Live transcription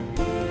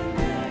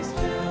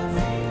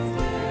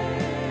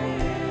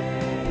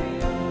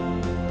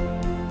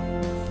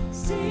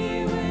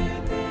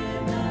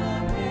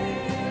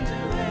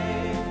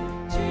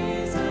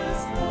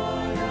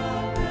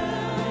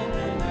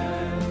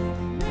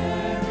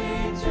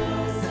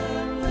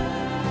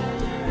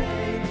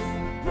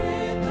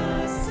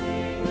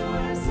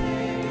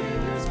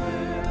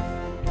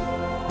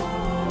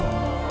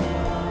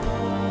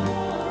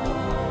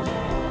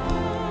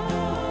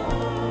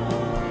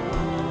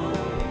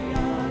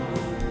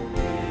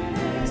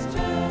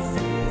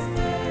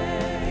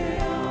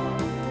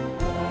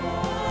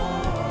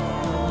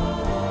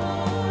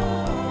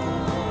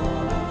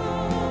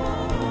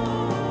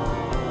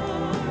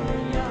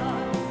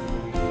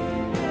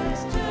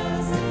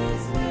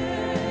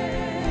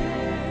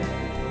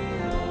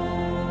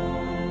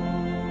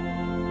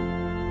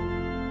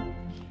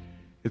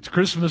It's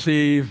Christmas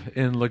Eve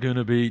in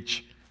Laguna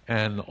Beach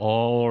and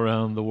all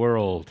around the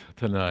world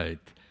tonight.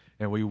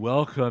 And we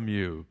welcome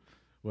you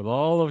with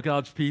all of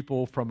God's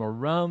people from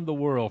around the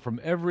world,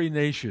 from every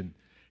nation,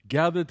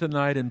 gathered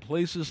tonight in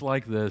places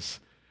like this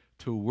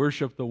to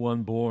worship the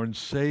one born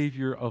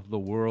Savior of the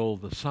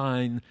world, the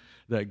sign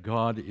that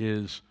God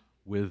is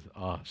with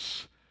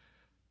us.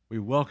 We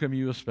welcome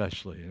you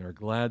especially and are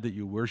glad that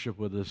you worship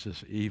with us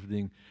this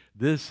evening.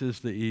 This is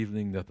the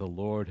evening that the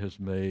Lord has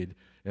made,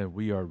 and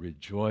we are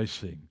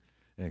rejoicing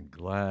and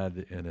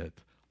glad in it.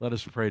 Let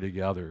us pray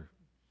together.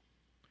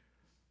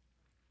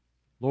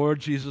 Lord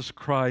Jesus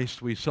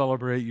Christ, we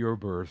celebrate your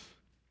birth.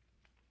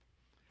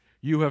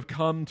 You have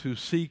come to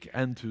seek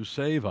and to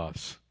save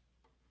us,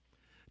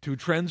 to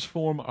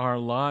transform our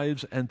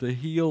lives and to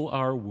heal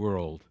our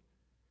world.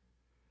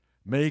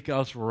 Make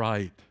us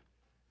right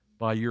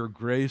by your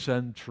grace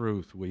and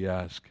truth, we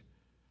ask.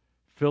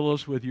 Fill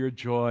us with your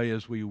joy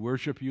as we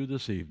worship you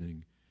this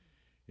evening.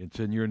 It's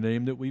in your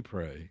name that we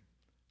pray.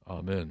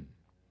 Amen.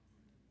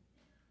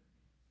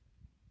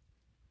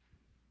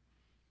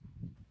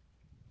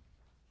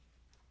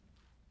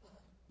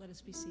 Let us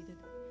be seated.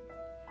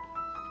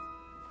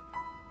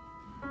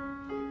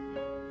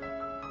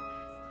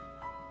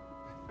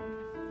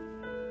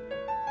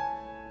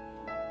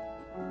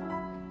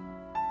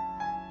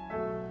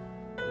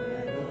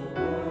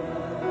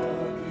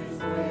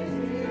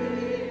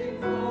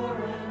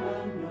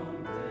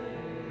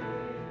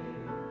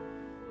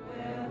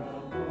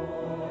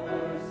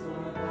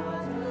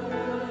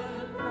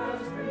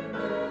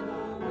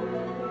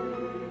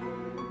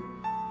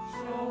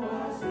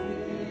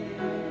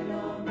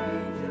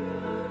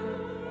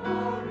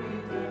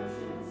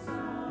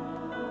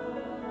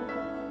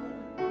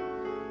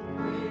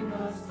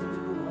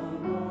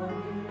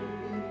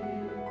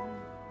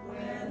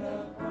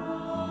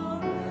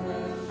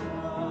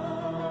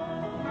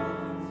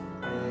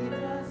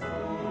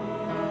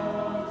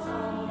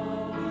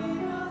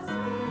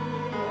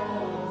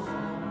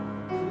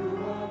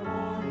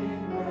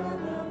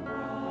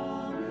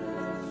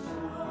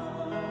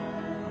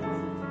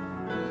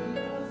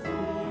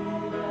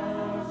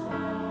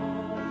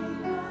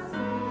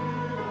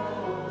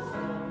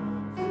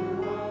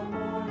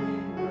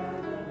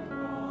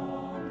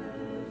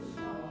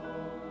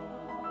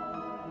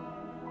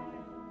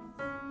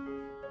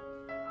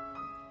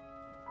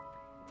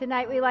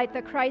 Tonight we light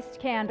the Christ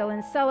candle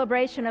in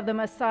celebration of the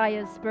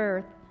Messiah's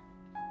birth.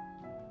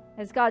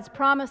 As God's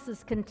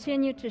promises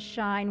continue to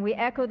shine, we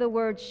echo the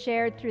words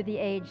shared through the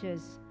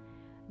ages.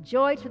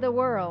 Joy to the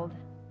world,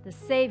 the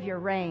Savior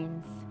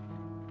reigns.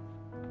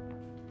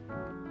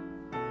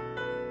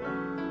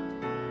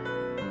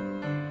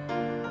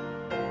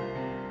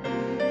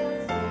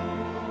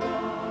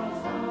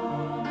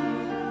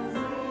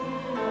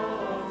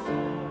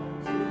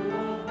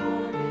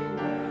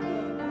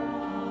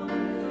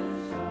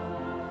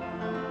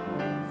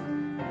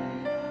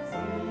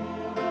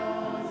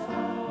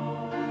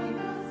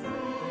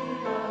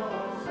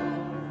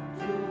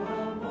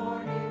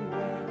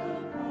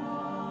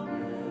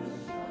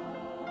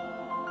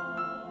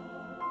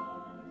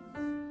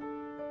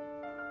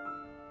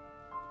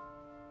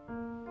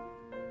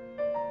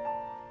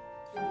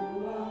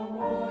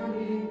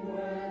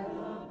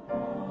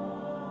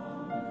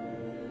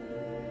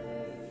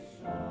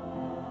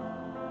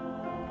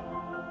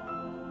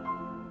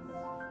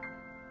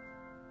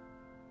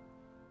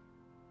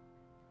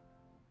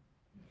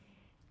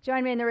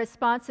 Join me in the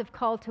responsive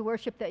call to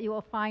worship that you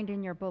will find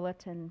in your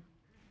bulletin.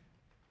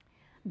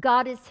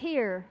 God is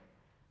here.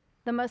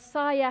 The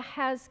Messiah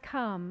has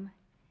come.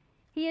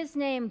 He is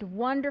named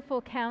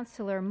Wonderful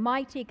Counselor,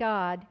 Mighty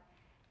God,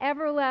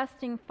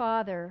 Everlasting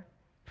Father,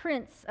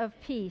 Prince of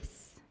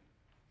Peace.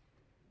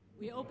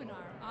 We open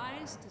our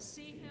eyes to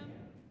see him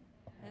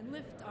and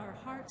lift our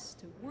hearts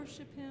to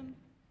worship him.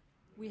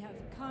 We have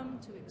come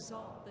to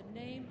exalt the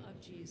name of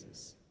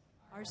Jesus,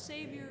 our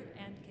Savior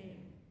and King,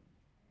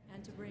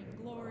 and to bring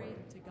glory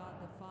to God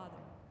the Father.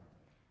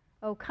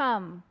 Oh,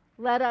 come,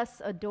 let us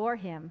adore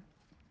him,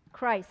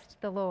 Christ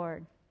the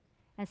Lord.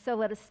 And so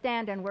let us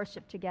stand and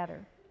worship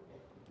together.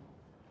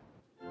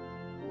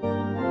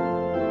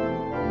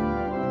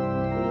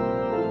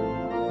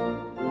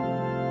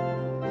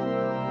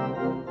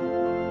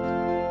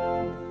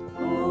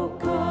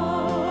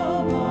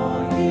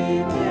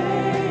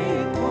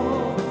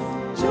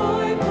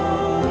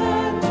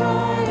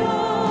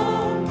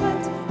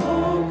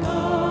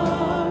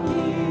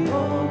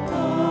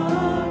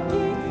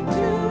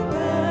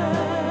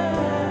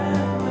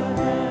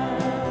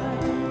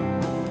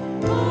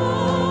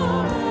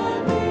 Come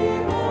and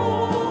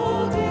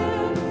behold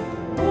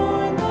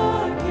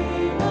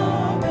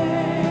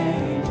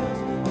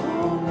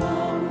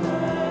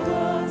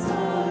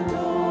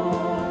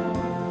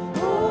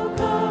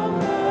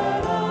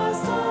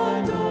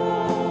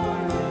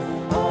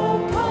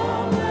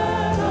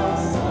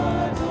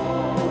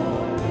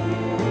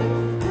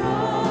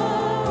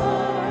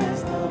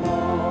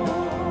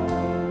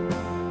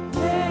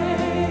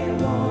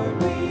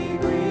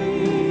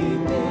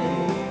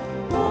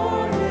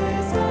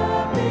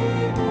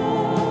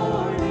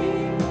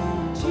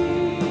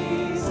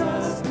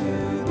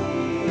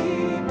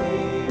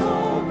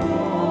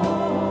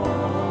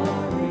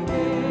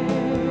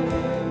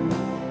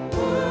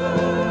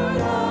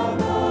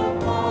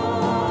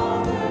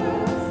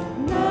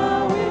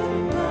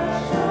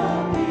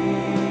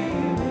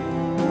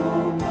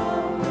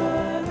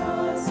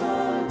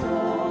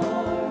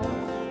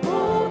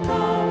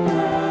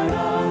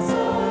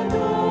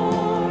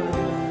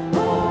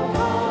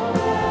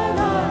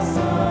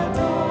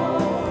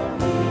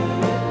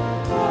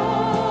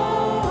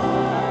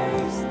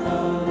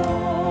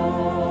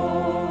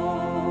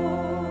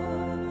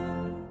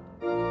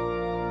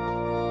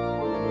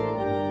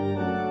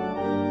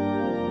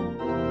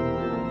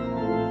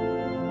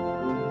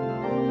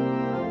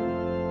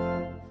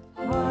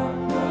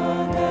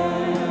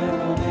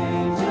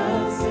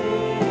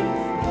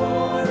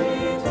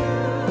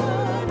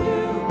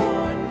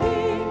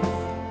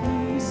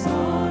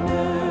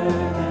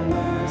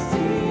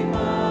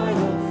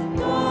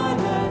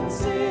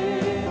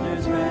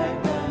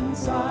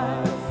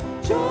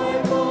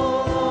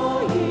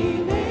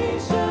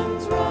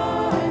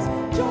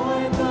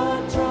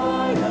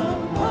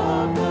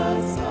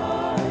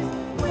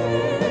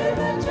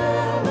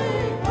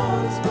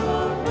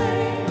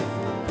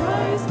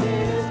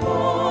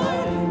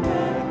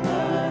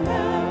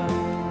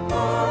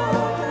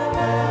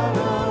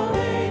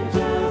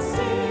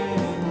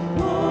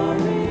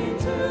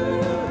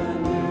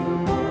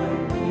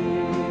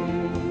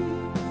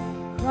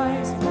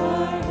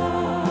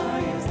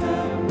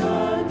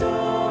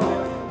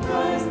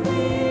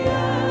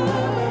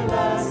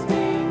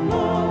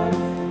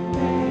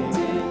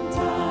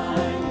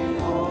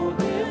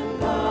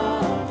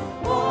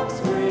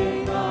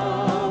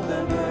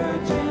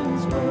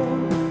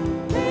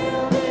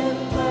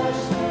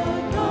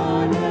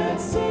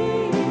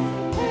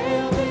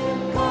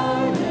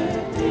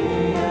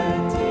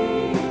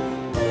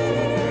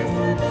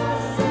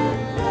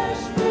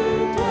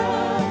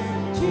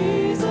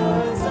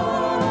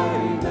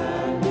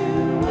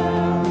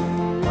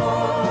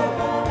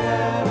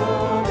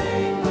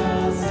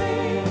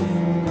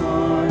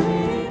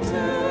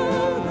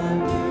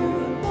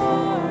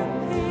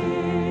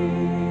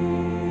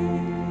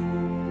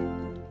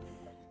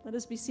Let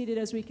us be seated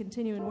as we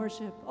continue in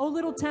worship. O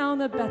little town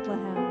of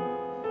Bethlehem,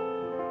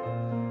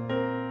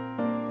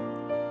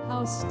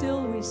 how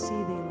still we see thee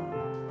lie.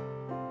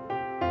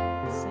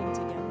 Sing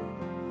together.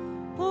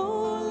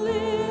 O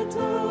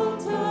little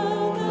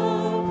town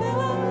of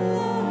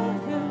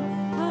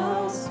Bethlehem,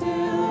 how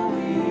still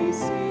we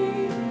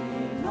see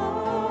thee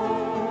lie.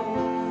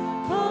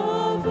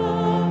 Above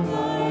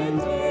thy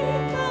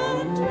deep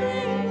and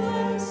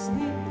dreamless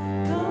sleep,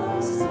 the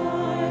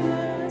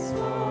silence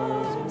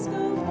waters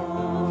go by.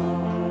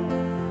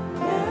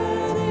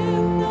 Yet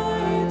in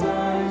thy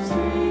dark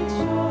street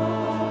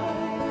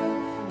shine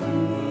the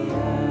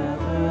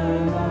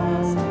everlasting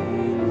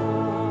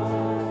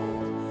light.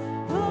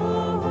 The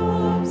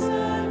hopes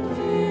and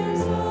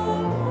fears of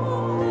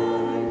all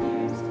thy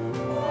years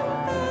are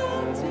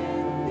bent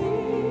in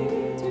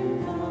thee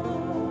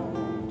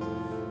tonight.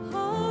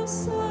 How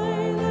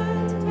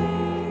silent be,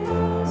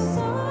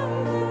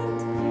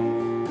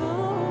 the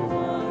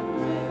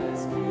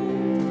wondrous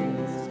beauty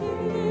is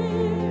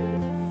here.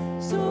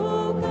 So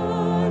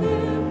God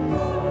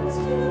imparts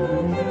to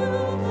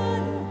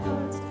human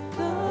hearts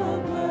the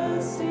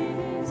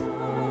blessings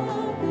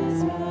of His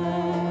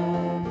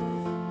hand.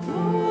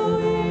 Though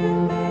ear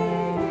may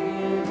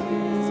hear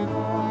His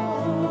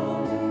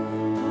calling,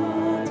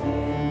 but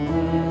in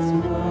this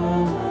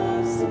world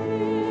of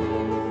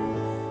sin,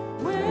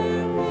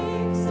 where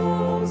weak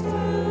souls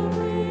will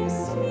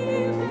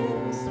receive Him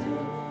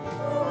still,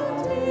 oh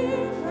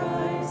dear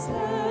Christ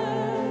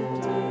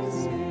enters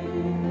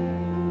in.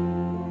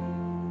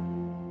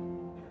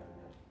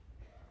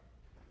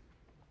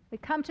 We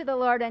come to the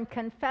Lord and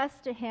confess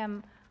to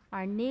Him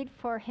our need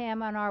for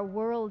Him and our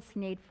world's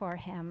need for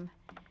Him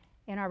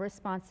in our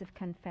responsive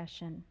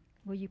confession.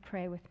 Will you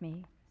pray with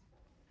me?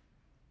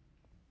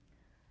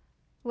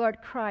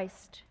 Lord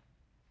Christ,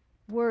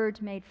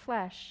 Word made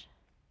flesh,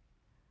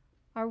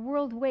 our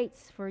world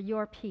waits for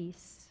your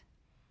peace,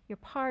 your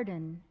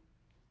pardon,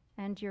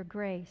 and your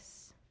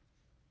grace.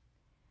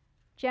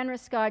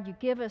 Generous God, you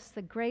give us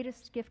the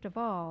greatest gift of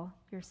all,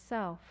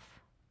 yourself.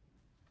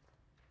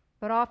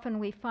 But often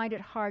we find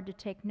it hard to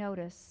take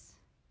notice.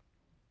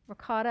 We're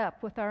caught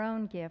up with our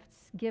own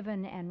gifts,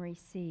 given and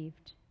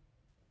received.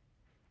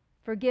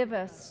 Forgive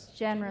us,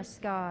 generous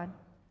God,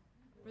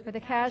 for the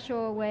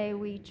casual way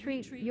we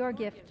treat your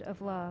gift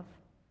of love.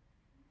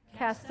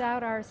 Cast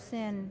out our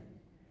sin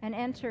and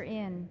enter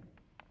in.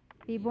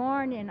 Be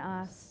born in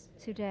us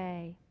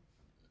today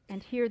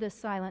and hear the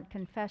silent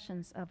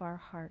confessions of our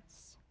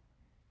hearts.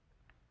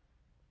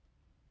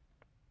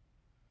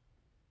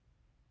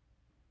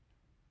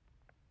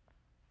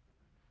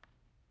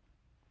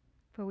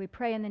 For we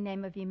pray in the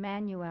name of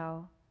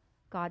Emmanuel,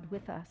 God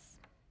with us.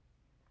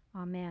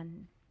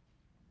 Amen.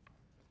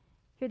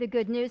 Hear the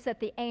good news that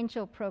the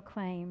angel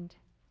proclaimed.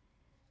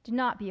 Do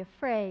not be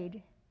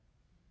afraid,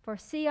 for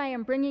see, I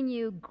am bringing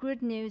you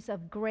good news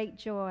of great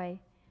joy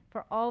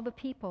for all the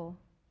people.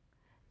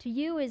 To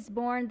you is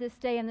born this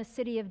day in the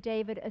city of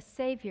David a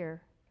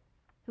Savior,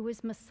 who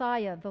is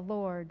Messiah, the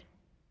Lord.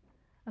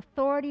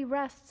 Authority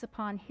rests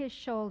upon his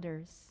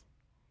shoulders.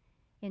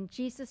 In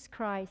Jesus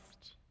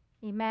Christ,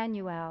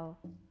 Emmanuel,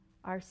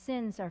 our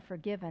sins are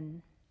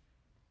forgiven.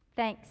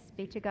 Thanks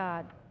be to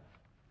God.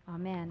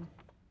 Amen.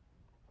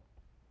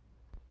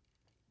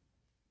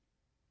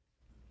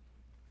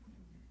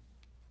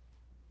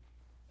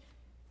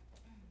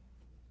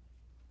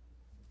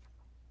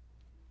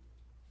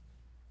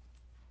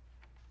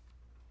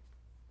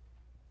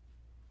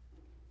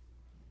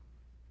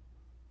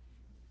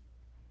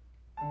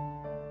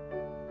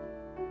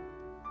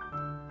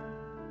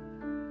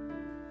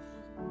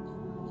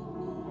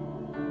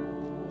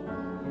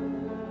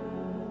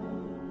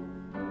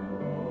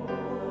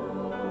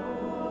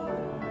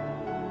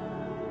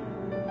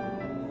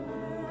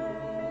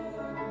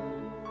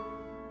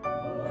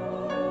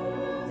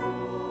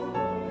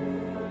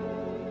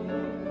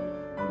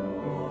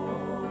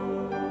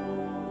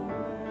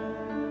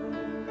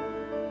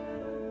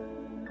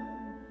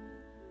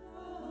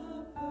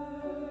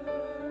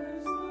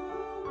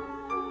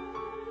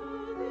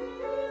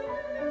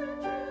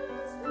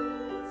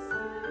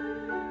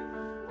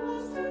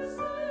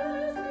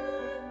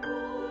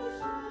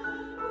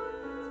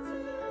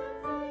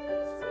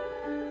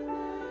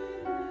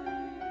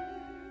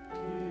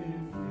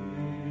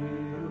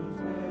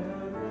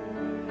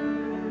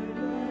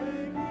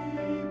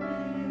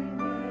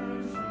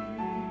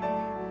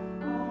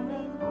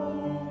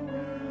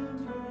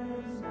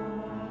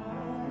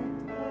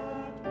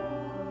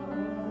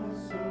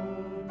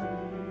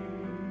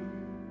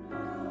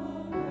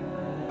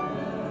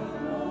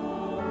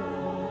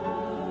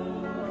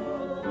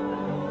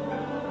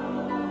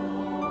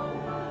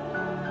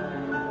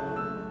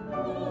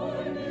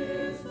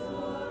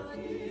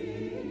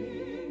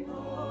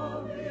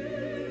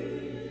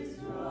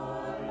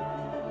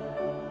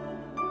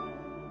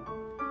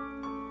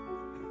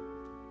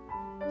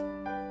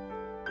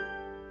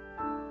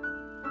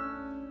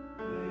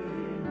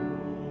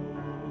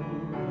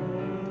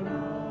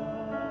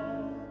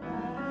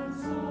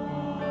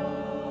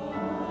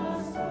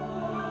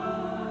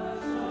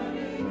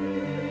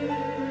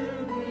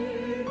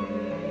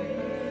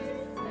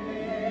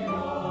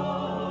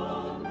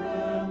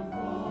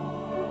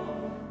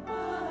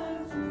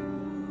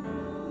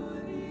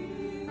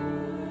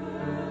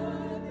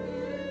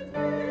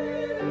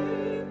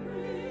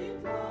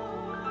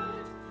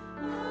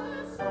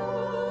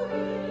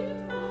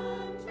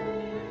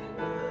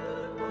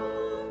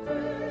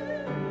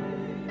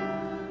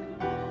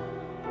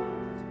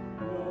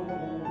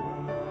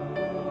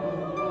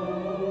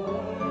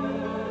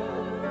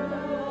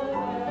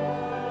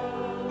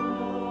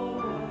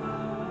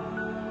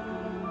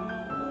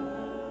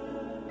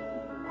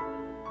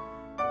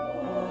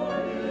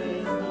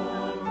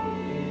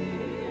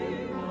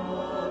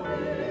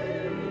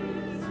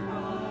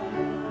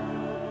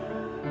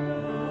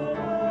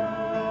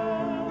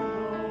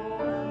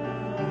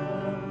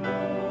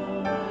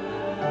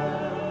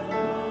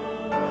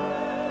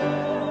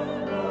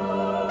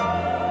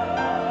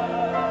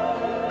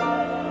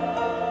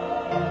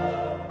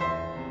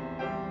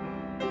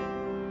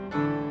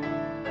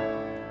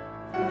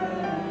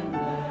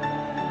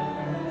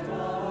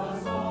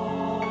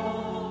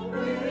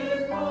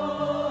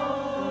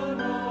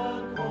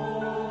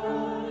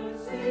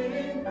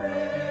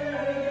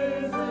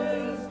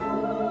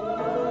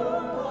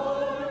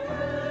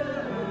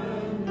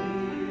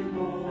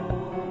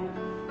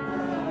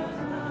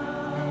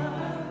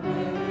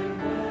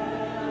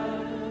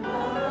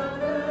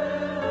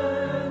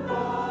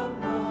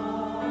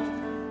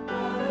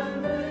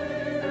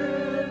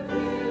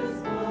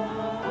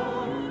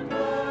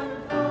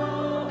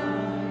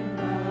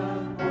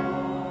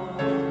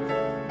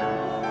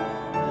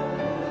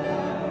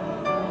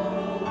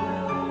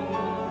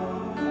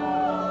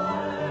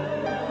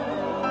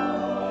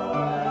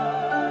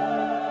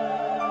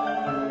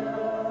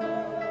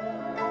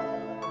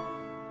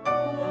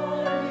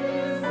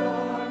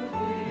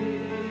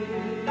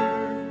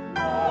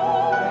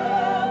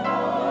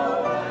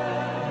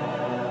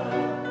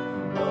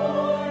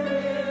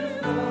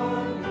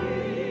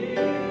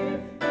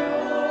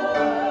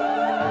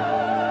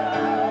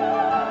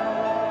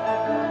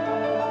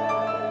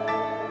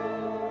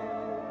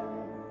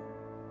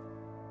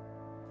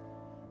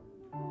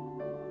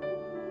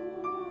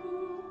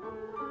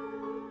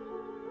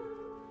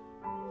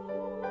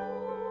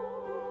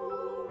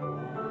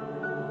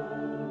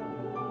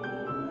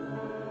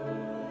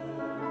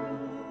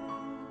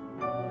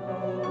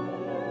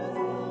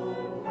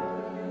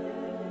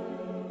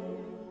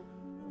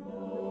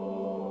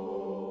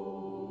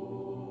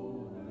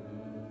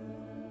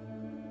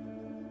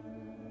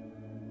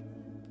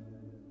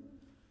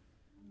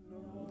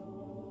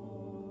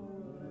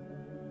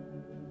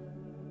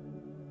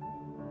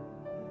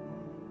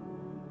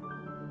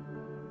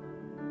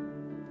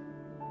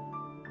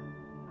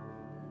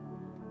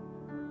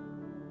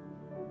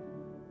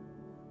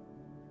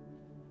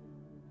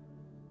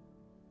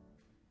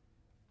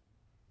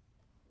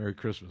 Merry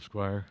Christmas,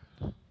 choir.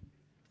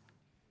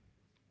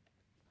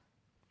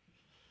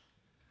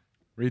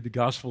 Read the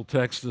gospel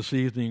text this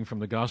evening from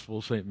the Gospel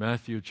of St.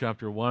 Matthew,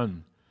 chapter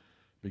 1,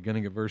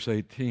 beginning at verse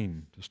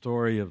 18, the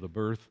story of the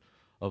birth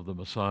of the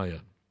Messiah.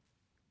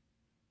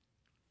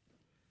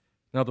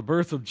 Now, the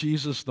birth of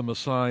Jesus the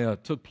Messiah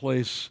took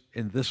place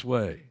in this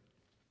way.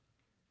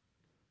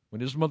 When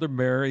his mother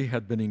Mary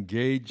had been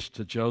engaged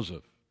to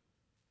Joseph,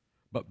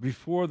 but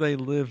before they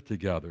lived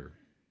together,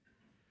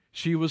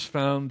 she was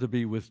found to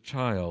be with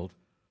child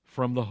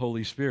from the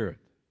Holy Spirit.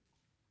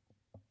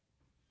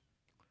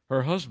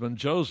 Her husband,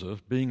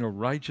 Joseph, being a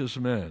righteous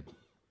man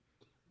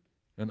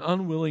and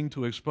unwilling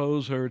to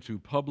expose her to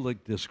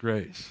public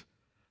disgrace,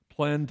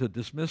 planned to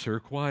dismiss her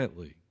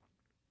quietly.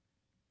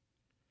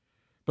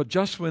 But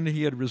just when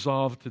he had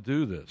resolved to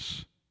do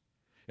this,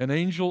 an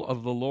angel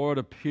of the Lord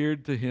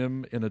appeared to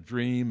him in a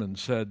dream and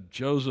said,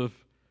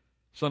 "Joseph,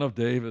 son of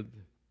David,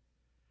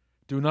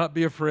 do not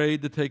be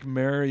afraid to take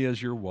Mary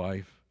as your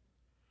wife,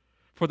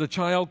 for the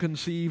child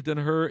conceived in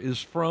her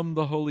is from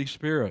the Holy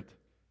Spirit.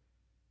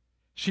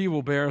 She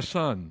will bear a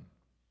son,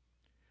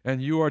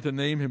 and you are to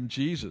name him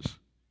Jesus,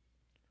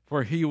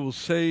 for he will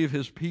save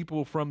his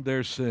people from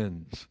their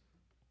sins."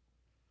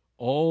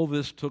 All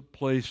this took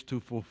place to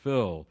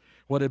fulfill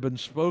what had been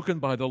spoken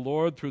by the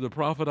Lord through the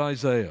prophet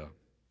Isaiah.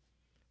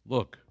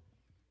 "Look,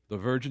 the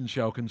virgin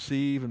shall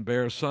conceive and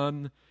bear a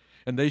son,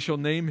 and they shall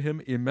name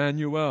him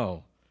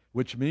Emmanuel,"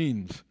 which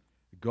means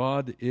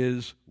God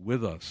is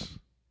with us.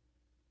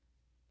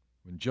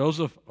 When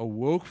Joseph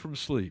awoke from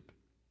sleep,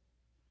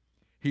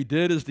 he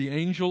did as the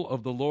angel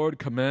of the Lord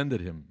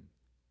commanded him.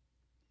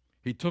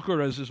 He took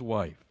her as his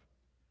wife,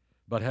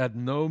 but had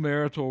no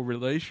marital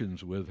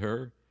relations with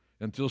her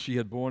until she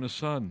had borne a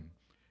son,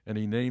 and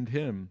he named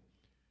him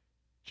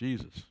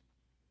Jesus.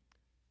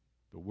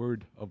 The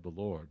word of the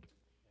Lord.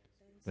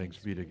 Thanks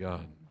be to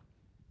God.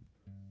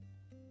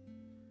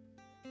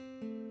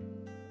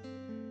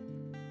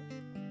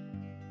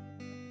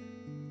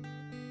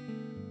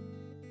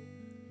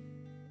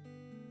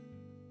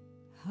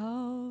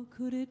 How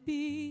could it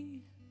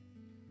be,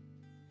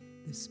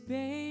 this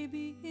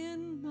baby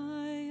in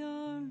my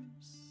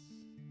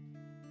arms,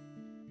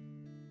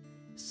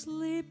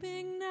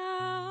 sleeping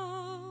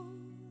now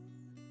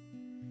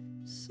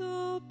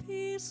so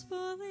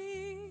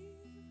peacefully,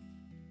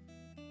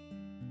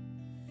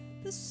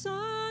 the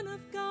Son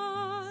of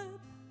God?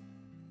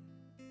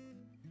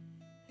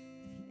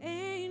 The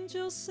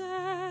angel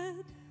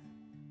said,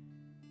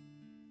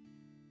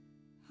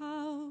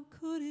 how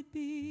could it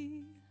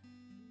be?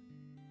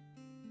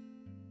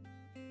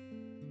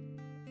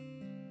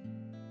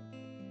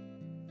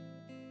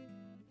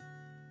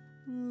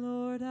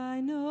 Lord, I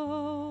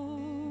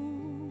know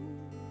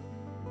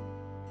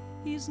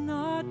he's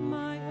not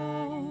my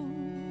own,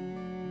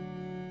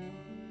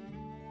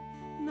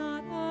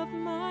 not of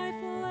my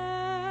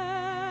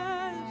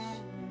flesh,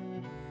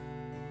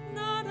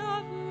 not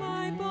of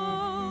my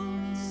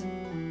bones.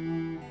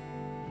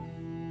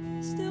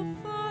 Still,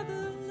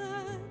 Father,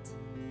 let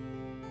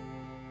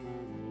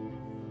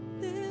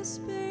this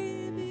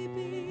baby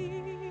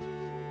be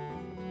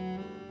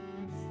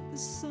the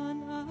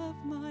son of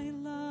my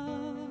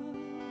love.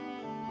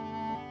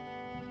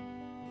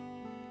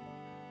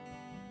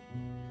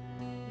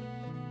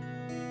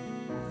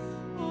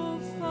 Oh,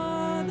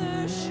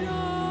 Father,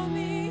 show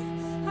me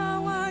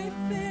how I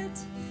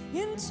fit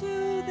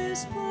into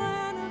this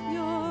plan of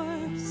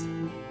yours.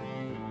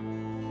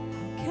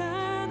 How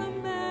can a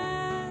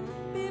man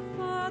be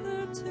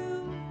father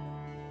to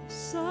the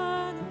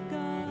Son of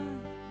God?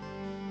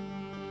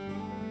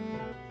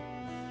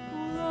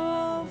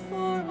 Oh,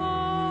 for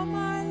all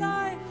my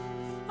life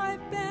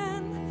I've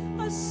been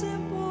a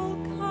simple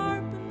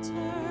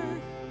carpenter.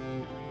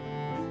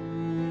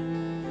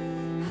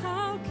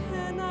 How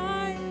can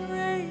I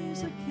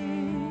raise a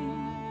king?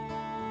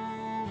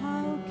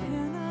 How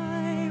can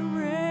I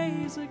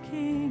raise a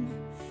king?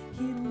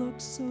 He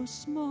looks so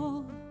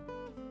small,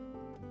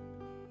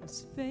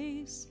 his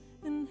face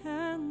and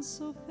hands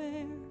so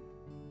fair.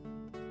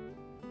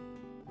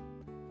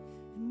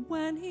 And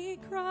when he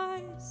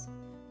cries,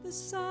 the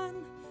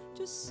sun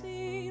just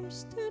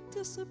seems to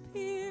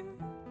disappear.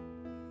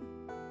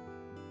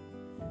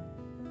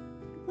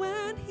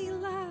 When he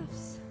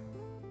laughs,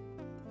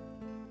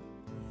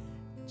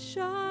 it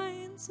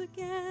shines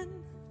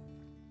again.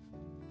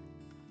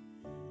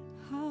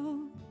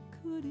 How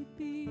could it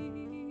be?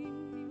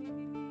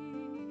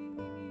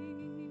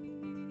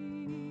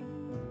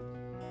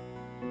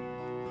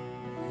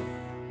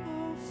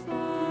 Oh,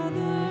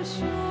 Father,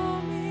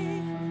 show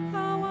me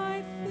how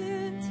I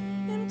fit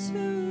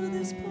into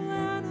this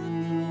plan of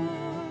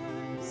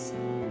yours.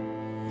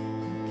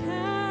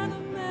 Can a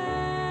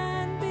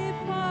man be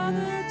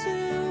father to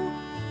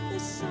the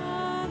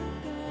Son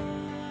of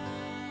God?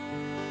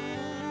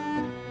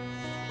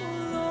 Oh,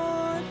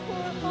 Lord,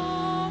 for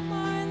all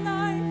my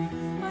life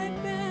I've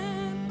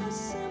been a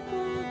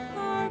simple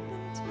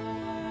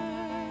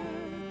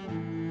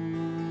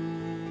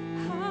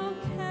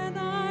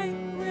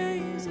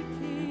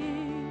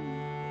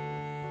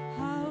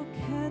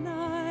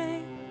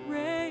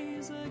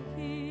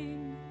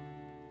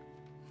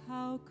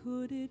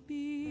could it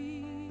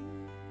be?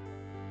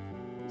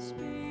 This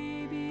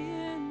baby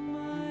in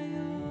my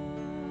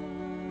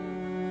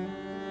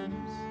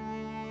arms,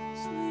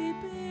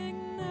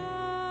 sleeping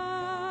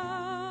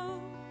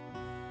now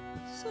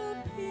so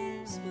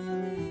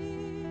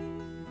peacefully.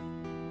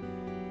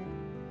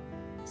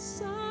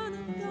 Son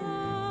of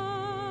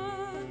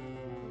God,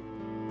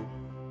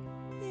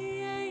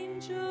 the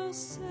angel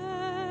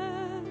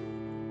said,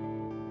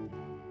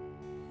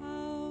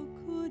 how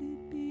could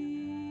it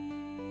be?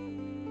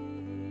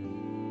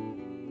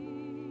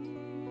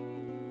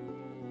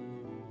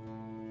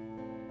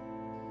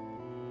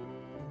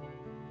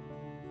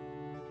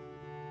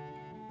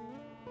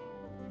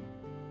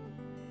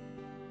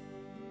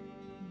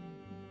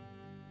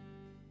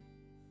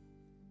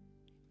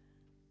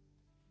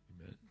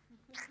 Amen.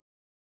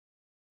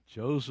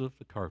 Joseph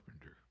the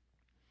carpenter.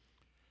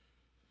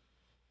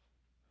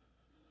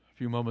 A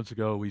few moments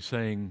ago, we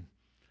sang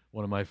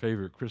one of my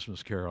favorite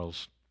Christmas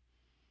carols,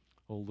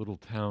 "O Little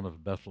Town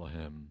of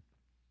Bethlehem."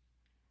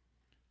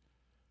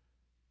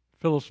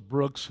 Phyllis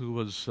Brooks, who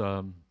was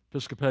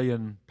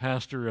Episcopalian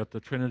pastor at the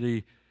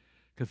Trinity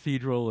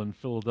Cathedral in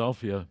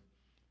Philadelphia,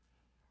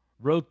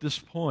 wrote this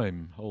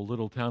poem, "O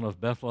Little Town of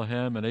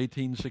Bethlehem," in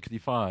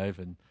 1865,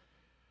 and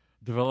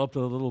developed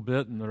it a little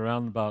bit, and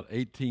around about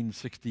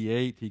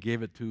 1868, he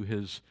gave it to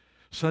his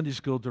Sunday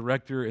school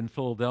director in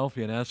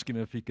Philadelphia and asked him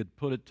if he could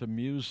put it to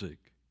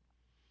music.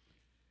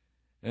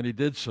 And he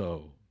did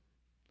so.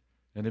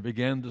 And it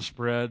began to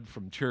spread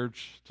from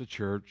church to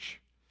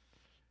church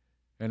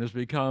and has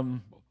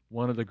become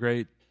one of the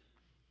great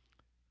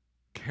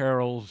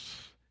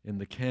carols in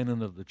the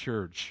canon of the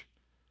church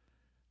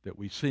that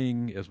we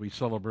sing as we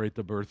celebrate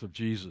the birth of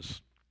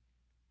Jesus.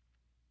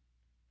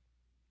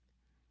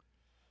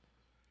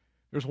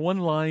 There's one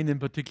line in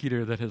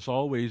particular that has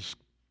always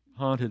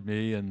haunted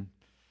me in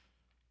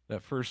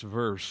that first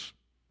verse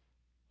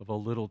of "O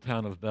Little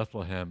Town of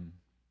Bethlehem."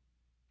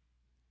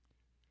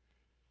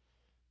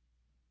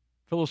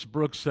 Phyllis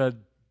Brooks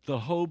said,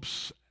 "The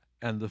hopes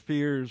and the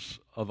fears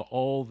of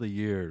all the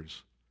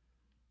years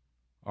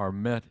are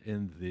met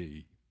in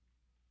thee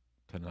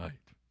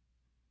tonight."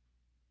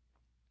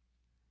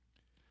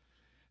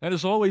 That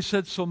has always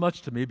said so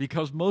much to me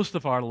because most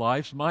of our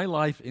lives, my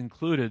life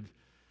included,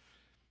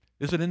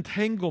 is an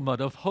entanglement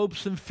of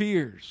hopes and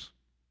fears.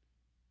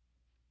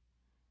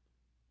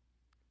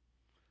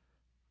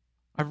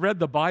 I've read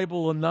the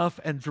Bible enough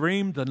and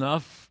dreamed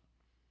enough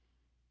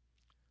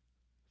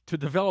to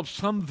develop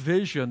some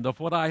vision of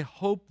what I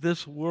hope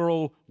this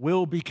world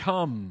will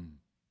become,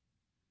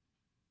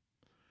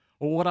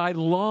 or what I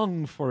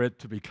long for it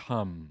to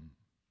become.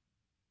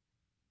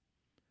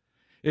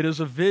 It is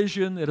a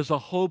vision, it is a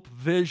hope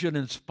vision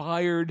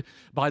inspired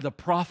by the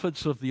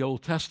prophets of the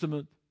Old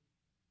Testament.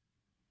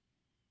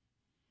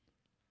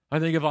 I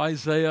think of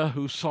Isaiah,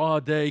 who saw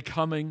a day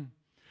coming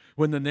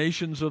when the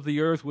nations of the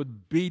earth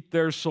would beat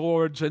their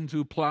swords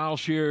into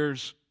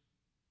plowshares,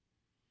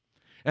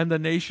 and the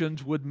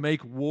nations would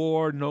make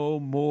war no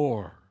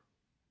more.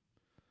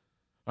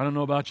 I don't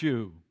know about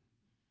you,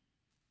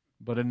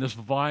 but in this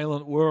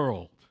violent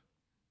world,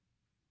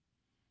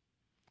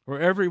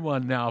 where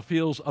everyone now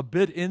feels a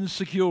bit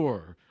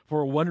insecure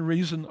for one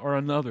reason or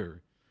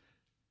another,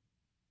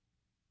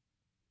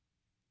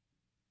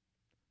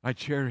 I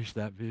cherish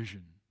that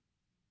vision.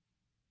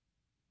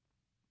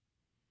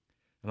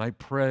 And I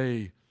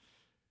pray,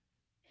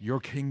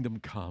 your kingdom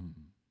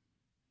come,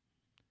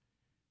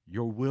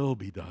 your will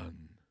be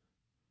done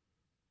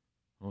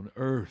on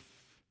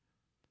earth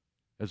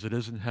as it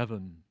is in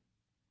heaven.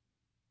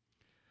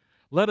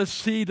 Let us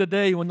see the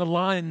day when the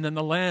lion and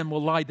the lamb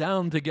will lie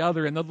down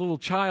together, and the little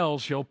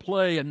child shall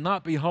play and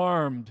not be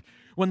harmed,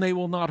 when they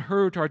will not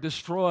hurt or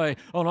destroy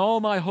on all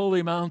my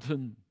holy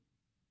mountain.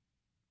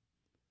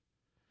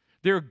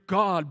 Dear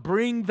God,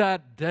 bring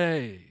that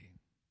day.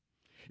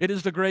 It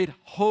is the great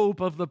hope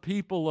of the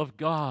people of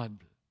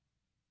God.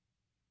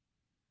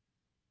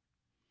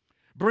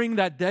 Bring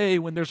that day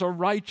when there's a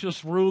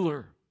righteous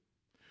ruler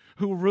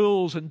who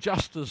rules in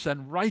justice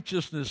and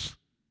righteousness,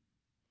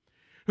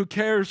 who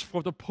cares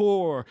for the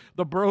poor,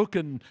 the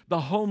broken,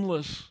 the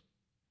homeless,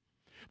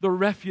 the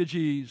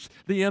refugees,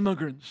 the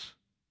immigrants,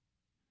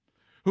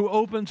 who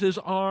opens his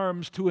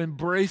arms to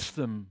embrace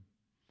them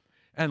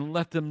and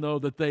let them know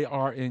that they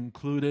are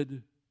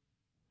included.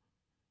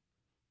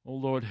 Oh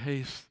Lord,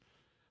 haste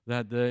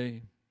that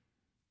day.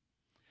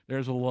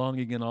 There's a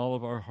longing in all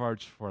of our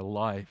hearts for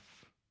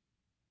life.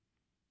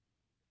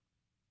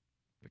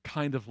 The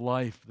kind of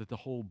life that the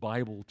whole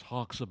Bible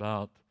talks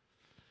about.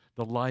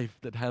 The life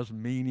that has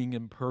meaning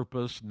and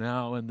purpose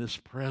now in this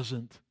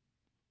present.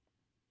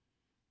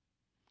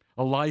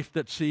 A life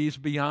that sees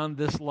beyond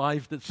this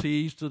life, that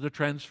sees to the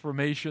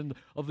transformation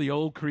of the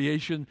old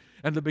creation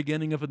and the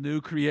beginning of a new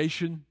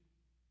creation.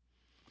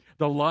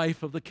 The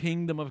life of the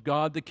kingdom of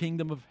God, the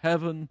kingdom of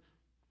heaven.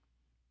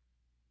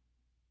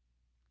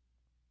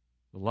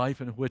 The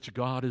life in which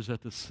God is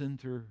at the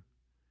center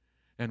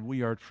and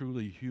we are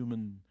truly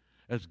human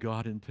as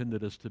God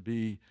intended us to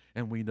be,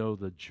 and we know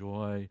the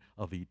joy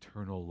of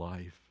eternal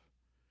life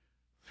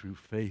through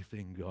faith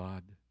in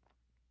God.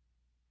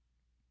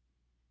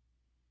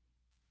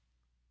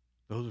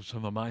 Those are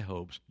some of my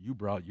hopes. You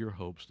brought your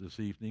hopes this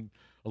evening.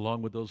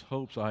 Along with those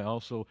hopes,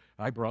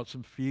 I brought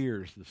some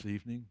fears this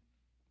evening.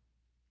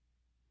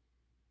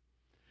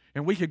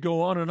 And we could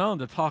go on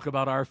to talk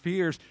about our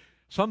fears.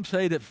 Some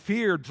say that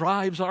fear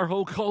drives our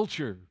whole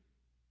culture,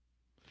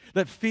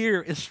 that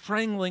fear is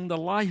strangling the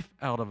life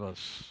out of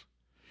us.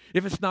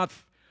 If it's not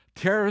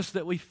terrorists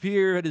that we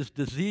fear, it is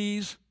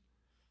disease.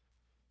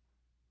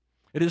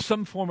 It is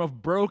some form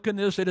of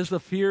brokenness. It is the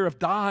fear of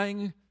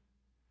dying,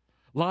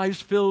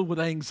 lives filled with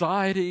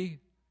anxiety.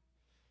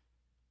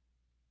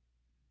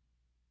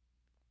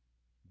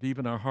 Deep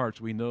in our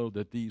hearts, we know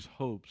that these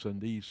hopes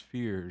and these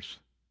fears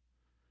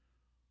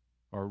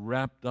are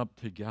wrapped up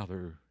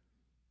together.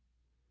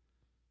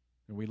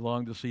 And we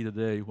long to see the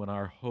day when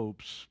our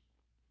hopes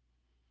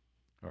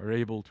are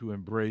able to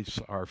embrace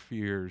our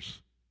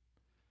fears,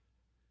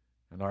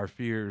 and our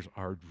fears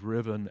are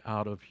driven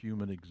out of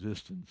human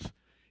existence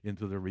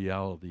into the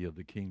reality of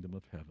the kingdom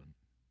of heaven.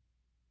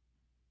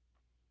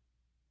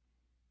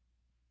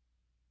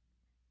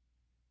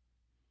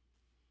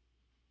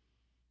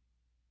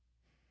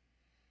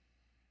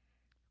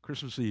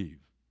 Christmas Eve.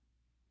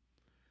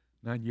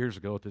 9 years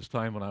ago at this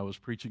time when I was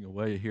preaching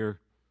away here,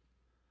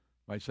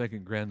 my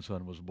second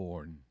grandson was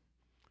born.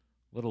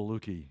 Little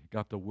Lukey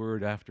got the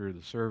word after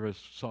the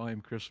service, saw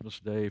him Christmas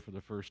Day for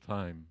the first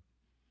time.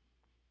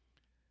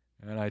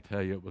 And I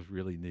tell you, it was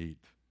really neat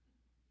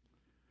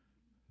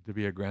to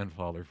be a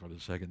grandfather for the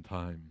second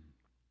time.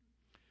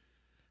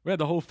 We had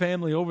the whole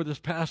family over this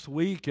past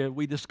week, and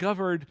we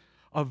discovered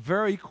a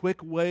very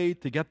quick way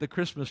to get the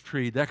Christmas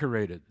tree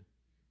decorated.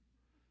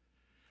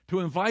 To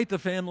invite the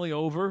family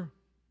over,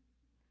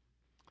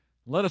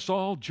 let us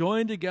all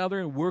join together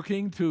in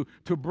working to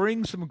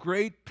bring some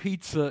great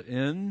pizza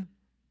in.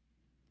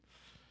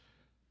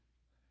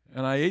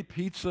 And I ate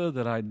pizza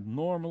that I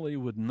normally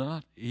would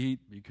not eat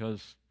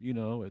because,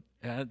 it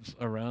adds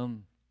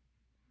around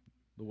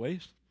the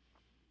waist.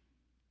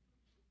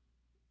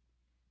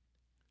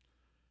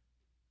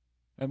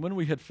 And when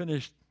we had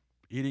finished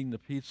eating the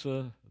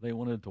pizza, they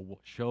wanted to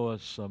show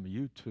us some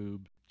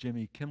YouTube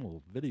Jimmy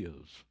Kimmel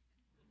videos.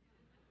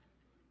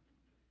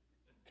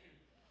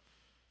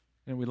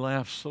 And we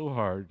laughed so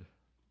hard.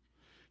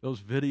 Those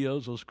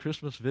videos, those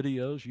Christmas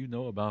videos, you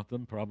know about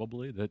them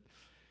probably,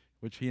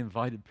 which he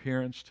invited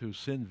parents to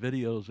send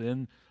videos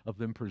in of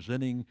them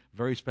presenting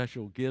very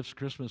special gifts,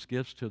 Christmas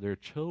gifts to their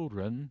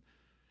children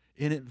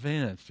in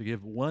advance, to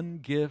give one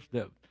gift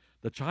that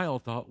the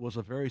child thought was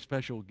a very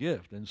special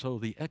gift. And so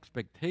the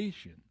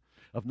expectation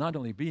of not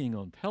only being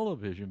on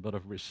television, but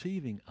of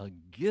receiving a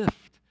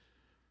gift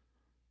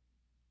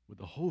with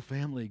the whole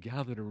family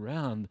gathered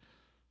around.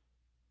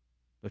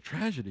 The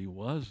tragedy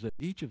was that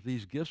each of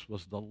these gifts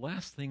was the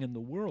last thing in the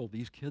world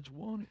these kids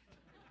wanted.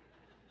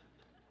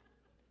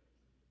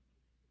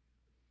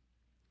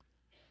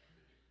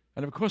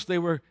 And of course, they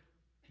were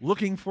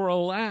looking for a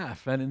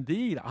laugh. And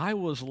indeed, I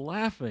was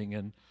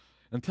laughing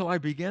until I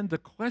began to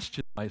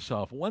question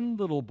myself. One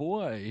little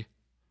boy,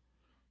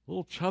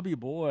 little chubby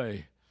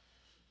boy,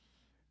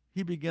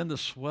 he began to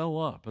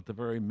swell up at the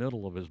very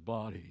middle of his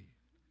body.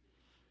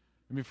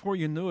 And before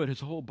you knew it, his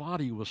whole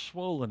body was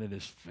swollen, and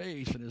his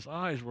face and his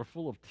eyes were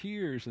full of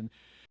tears,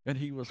 and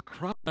he was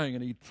crying,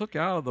 and he took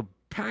out of the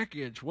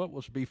package what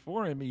was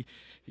before him. He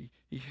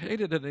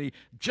hated it, and he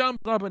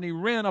jumped up and he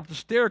ran up the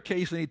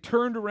staircase, and he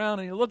turned around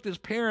and he looked his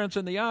parents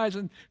in the eyes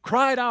and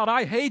cried out,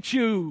 "I hate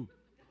you!"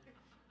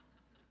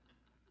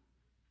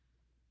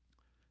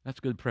 That's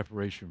good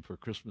preparation for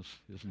Christmas,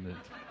 isn't it?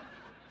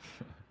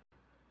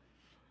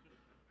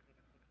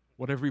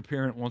 What every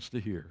parent wants to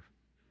hear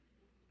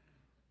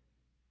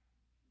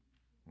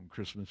on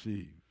Christmas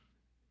Eve.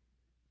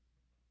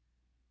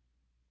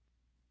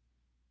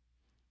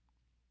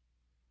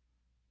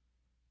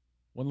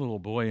 One little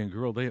boy and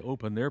girl, they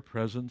opened their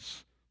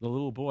presents. The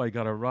little boy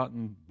got a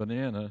rotten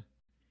banana,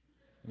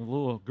 and the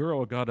little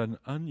girl got an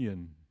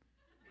onion.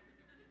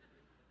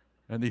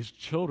 And these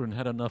children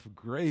had enough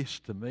grace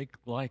to make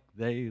like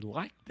they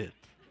liked it.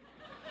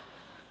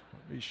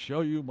 Let me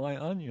show you my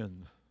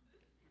onion.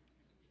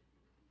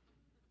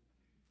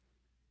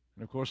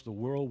 And of course, the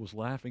world was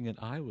laughing, and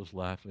I was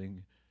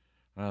laughing.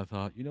 And I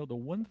thought, the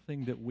one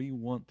thing that we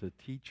want to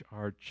teach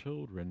our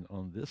children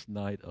on this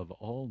night of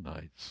all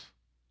nights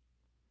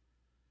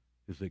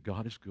is that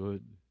God is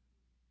good,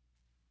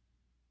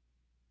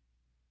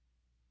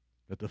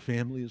 that the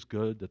family is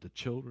good, that the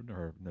children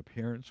and the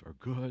parents are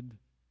good.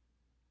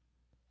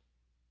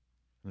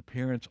 And the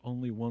parents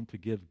only want to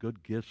give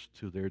good gifts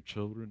to their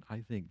children.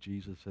 I think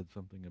Jesus said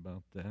something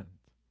about that.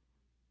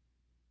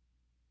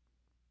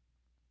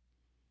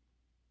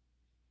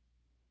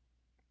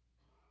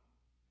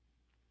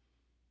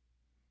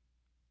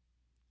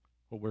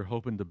 What we're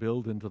hoping to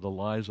build into the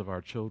lives of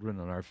our children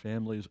and our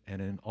families and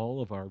in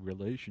all of our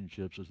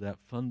relationships is that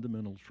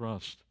fundamental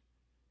trust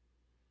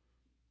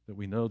that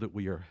we know that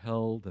we are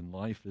held and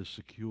life is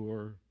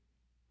secure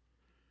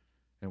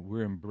and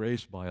we're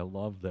embraced by a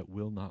love that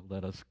will not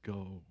let us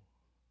go.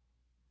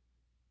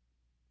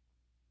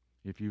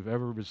 If you've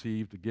ever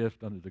received a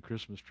gift under the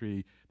Christmas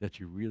tree that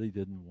you really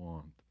didn't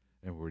want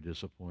and were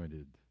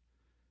disappointed,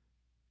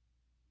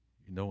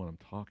 You know what I'm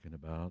talking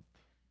about.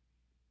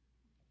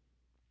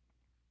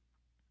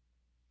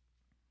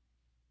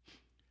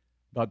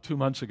 About 2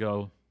 months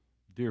ago,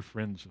 dear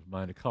friends of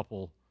mine, a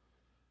couple,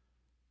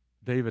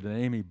 David and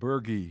Amy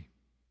Berge.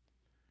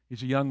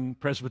 He's a young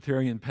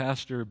Presbyterian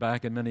pastor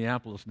back in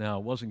Minneapolis now.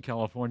 Was in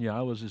California.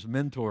 I was his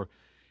mentor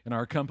in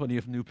our company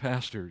of new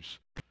pastors.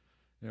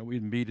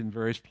 We'd meet in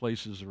various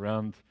places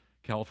around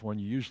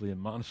California, usually in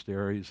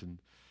monasteries, and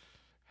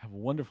have a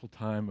wonderful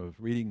time of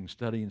reading and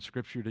studying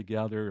Scripture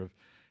together, of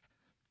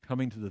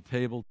coming to the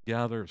table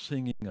together, of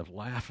singing, of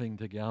laughing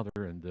together.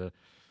 And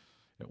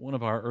at one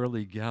of our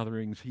early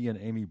gatherings, he and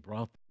Amy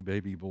brought the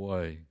baby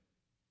boy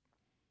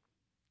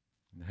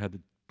and had the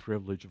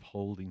privilege of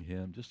holding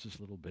him, just this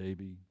little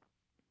baby.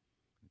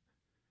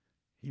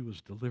 He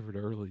was delivered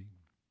early.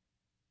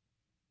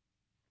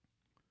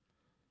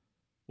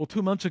 Well,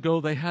 2 months ago,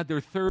 they had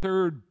their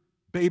third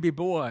baby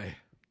boy.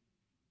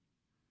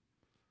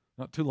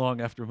 Not too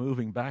long after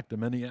moving back to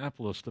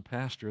Minneapolis to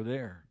pastor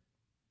there.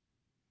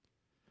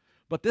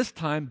 But this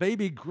time,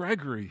 baby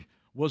Gregory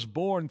was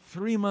born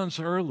 3 months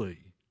early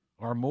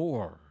or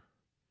more,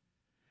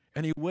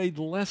 and he weighed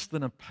less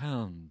than a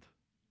pound.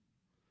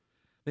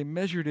 They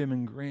measured him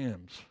in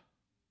grams.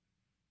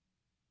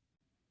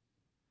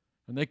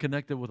 And they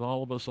connected with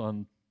all of us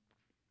on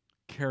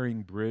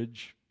Caring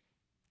Bridge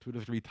 2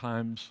 to 3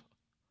 times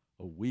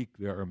a week.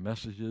 There are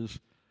messages,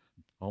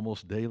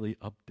 almost daily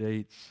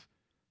updates.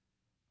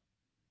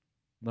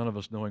 None of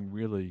us knowing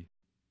really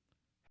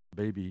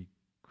baby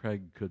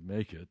Craig could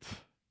make it.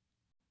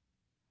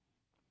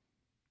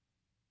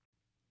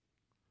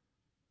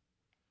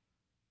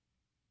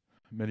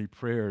 Many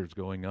prayers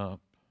going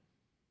up.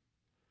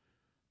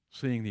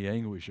 Seeing the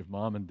anguish of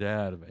mom and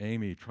dad, of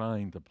Amy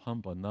trying to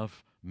pump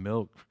enough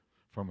milk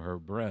from her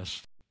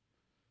breast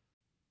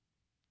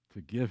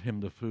to give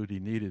him the food he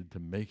needed to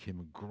make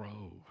him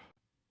grow.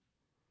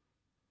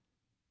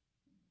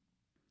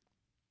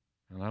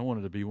 And I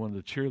wanted to be one of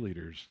the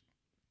cheerleaders.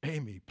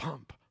 Amy,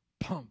 pump,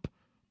 pump,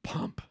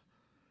 pump.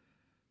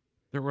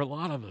 There were a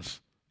lot of us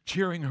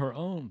cheering her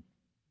on.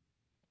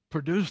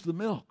 Produce the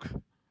milk.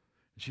 And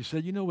she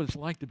said, you know what it's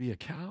like to be a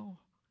cow?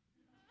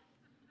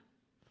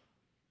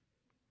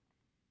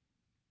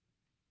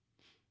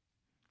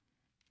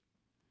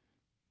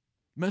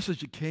 The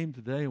message that came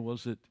today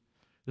was that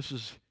this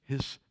is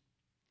his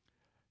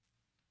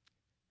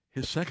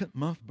second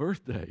month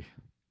birthday.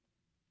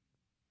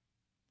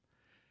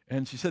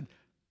 And she said,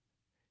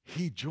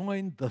 he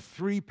joined the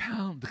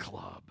 3-pound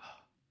club.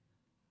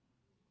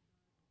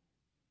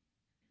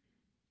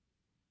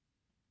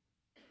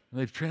 And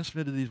they've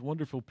transmitted these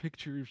wonderful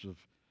pictures of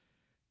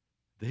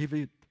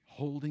David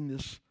holding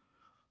this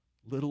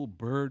little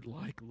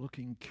bird-like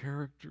looking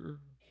character,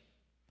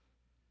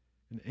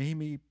 and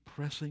Amy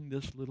pressing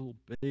this little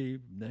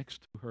babe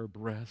next to her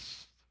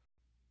breast,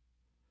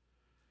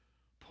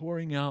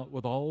 pouring out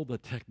with all the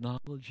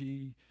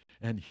technology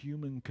and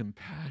human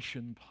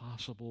compassion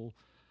possible,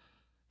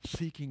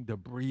 seeking to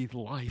breathe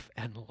life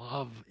and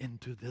love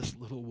into this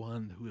little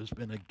one who has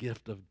been a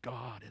gift of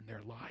God in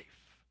their life.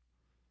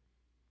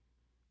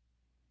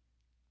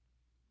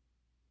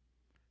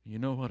 You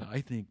know what?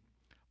 I think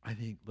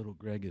little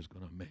Greg is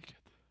going to make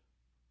it.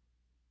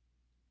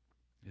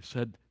 It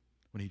said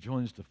when he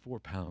joins the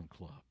 4-pound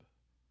club,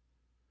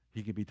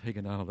 he can be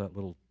taken out of that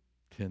little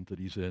tent that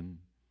he's in,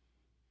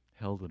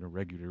 held in a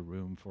regular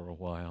room for a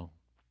while.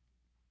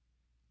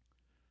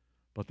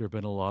 But there have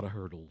been a lot of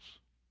hurdles.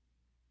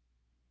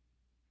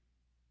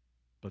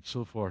 But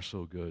so far,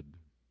 so good.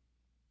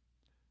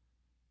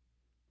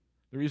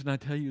 The reason I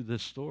tell you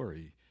this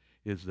story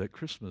is that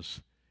Christmas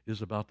is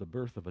about the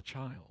birth of a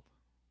child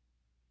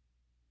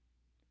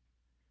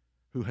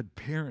who had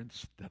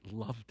parents that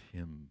loved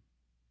him,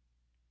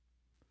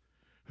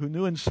 who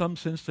knew in some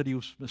sense that he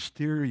was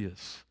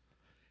mysterious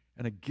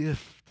and a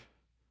gift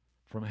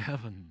from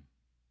heaven,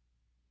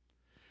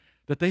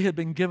 that they had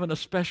been given a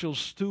special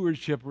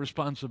stewardship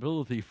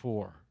responsibility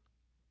for,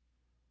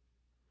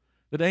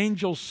 that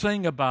angels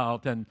sang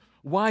about and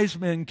wise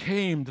men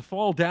came to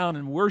fall down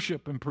and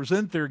worship and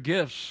present their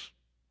gifts.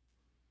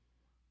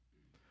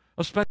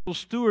 A special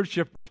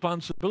stewardship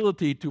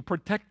responsibility to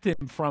protect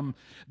him from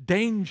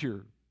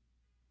danger.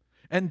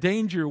 And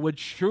danger would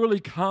surely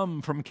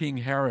come from King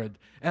Herod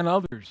and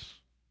others.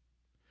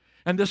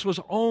 And this was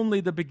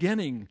only the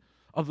beginning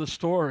of the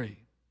story.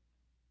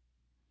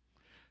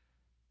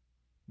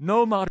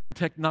 No modern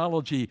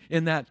technology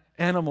in that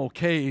animal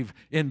cave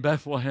in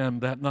Bethlehem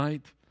that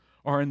night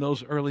or in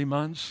those early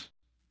months.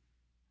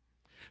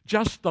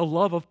 Just the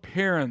love of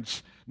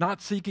parents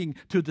not seeking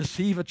to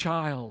deceive a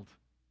child,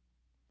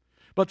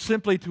 but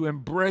simply to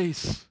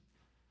embrace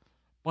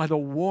by the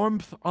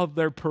warmth of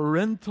their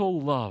parental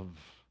love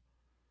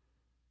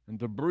and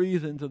to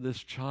breathe into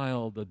this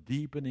child the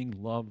deepening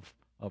love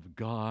of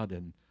God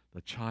and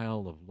the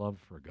child of love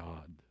for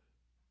God.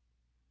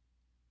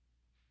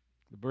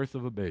 The birth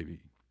of a baby.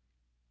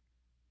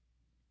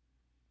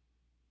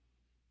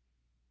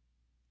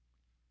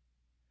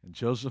 And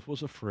Joseph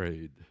was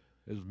afraid,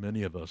 as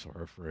many of us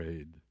are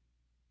afraid.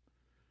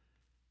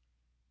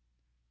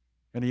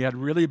 And he had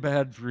really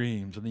bad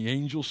dreams, and the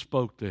angel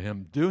spoke to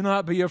him, "Do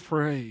not be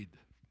afraid,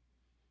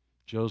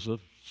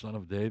 Joseph, son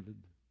of David.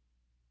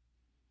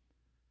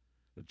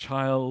 The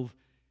child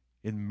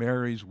in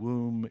Mary's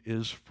womb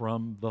is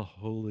from the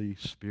Holy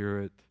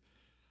Spirit,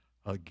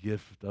 a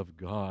gift of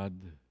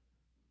God.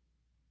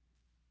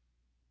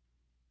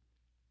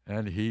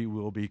 And he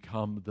will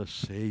become the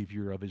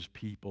Savior of his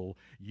people.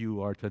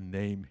 You are to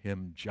name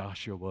him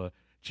Joshua,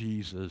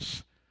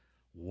 Jesus,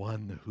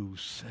 one who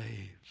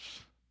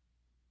saves."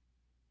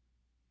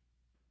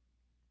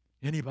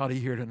 Anybody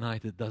here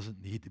tonight that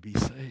doesn't need to be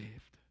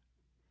saved?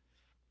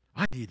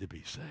 I need to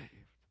be saved.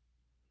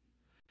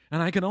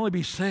 And I can only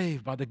be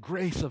saved by the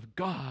grace of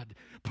God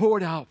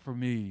poured out for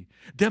me,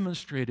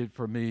 demonstrated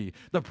for me.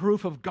 The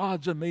proof of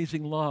God's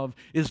amazing love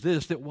is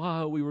this, that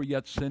while we were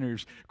yet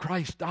sinners,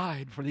 Christ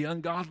died for the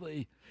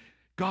ungodly.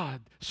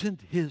 God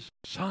sent his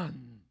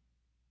Son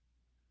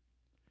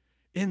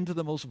into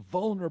the most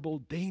vulnerable,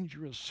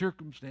 dangerous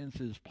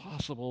circumstances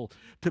possible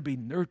to be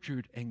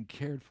nurtured and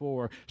cared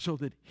for so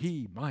that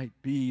he might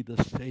be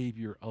the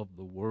Savior of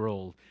the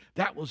world.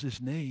 That was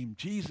his name,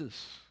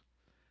 Jesus.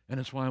 And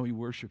it's why we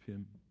worship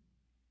him,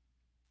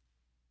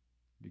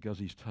 because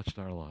he's touched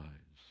our lives.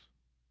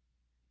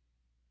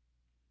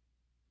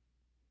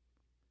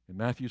 And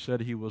Matthew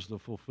said he was the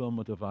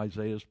fulfillment of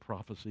Isaiah's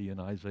prophecy in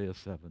Isaiah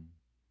 7.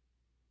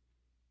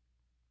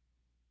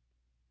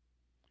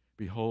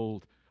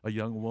 Behold, a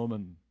young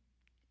woman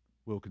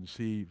will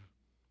conceive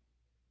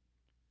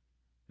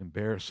and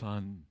bear a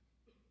son,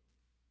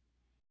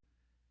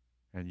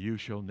 and you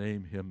shall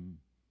name him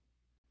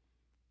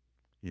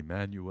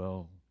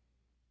Emmanuel,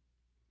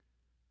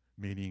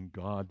 meaning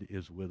God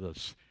is with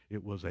us.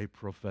 It was a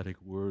prophetic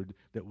word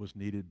that was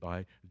needed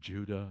by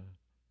Judah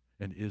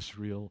and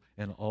Israel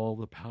and all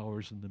the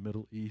powers in the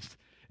Middle East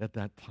at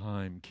that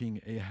time. King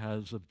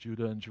Ahaz of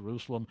Judah and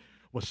Jerusalem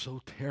was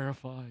so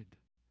terrified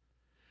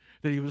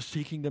that he was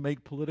seeking to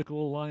make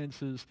political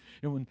alliances.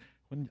 And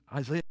when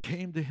Isaiah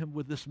came to him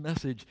with this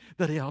message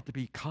that he ought to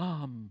be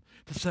calm,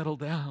 to settle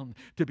down,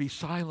 to be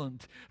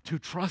silent, to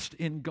trust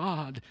in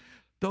God,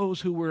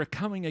 those who were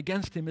coming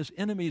against him as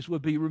enemies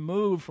would be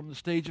removed from the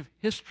stage of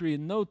history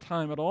in no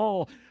time at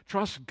all.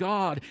 Trust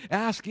God.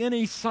 Ask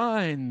any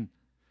sign,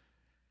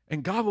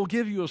 and God will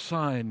give you a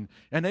sign.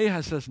 And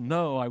Ahaz says,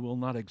 "No, I will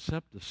not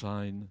accept a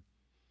sign."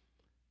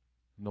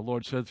 And the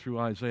Lord said through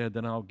Isaiah,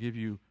 "Then I'll give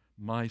you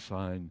my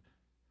sign.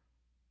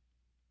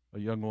 A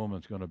young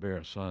woman's going to bear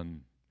a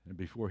son, and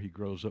before he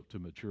grows up to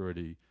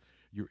maturity,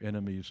 your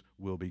enemies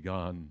will be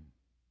gone."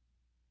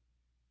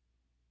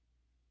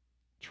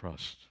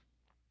 Trust.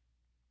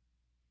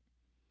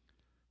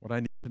 What I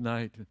need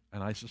tonight,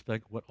 and I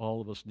suspect what all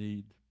of us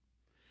need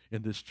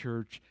in this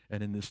church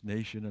and in this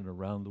nation and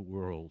around the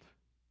world,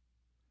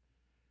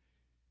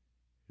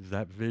 is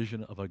that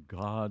vision of a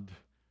God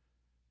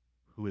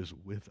who is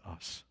with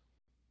us.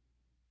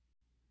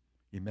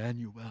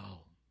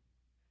 Emmanuel.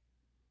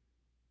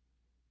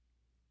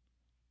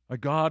 A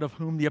God of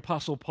whom the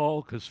Apostle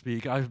Paul could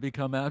speak. I've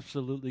become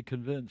absolutely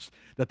convinced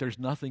that there's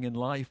nothing in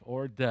life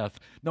or death,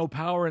 no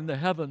power in the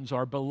heavens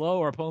or below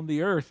or upon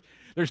the earth.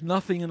 There's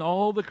nothing in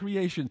all the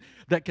creation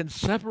that can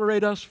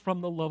separate us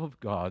from the love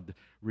of God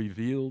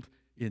revealed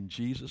in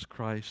Jesus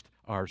Christ,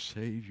 our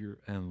Savior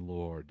and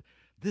Lord.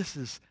 This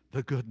is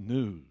the good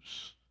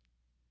news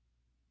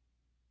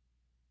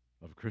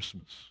of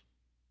Christmas.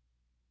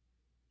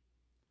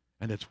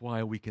 And it's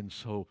why we can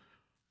so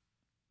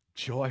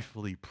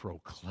joyfully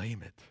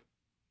proclaim it,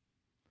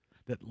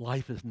 that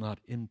life is not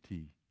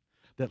empty,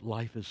 that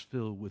life is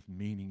filled with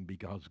meaning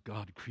because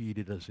God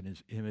created us in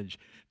his image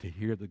to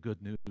hear the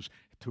good news,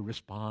 to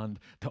respond,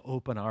 to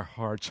open our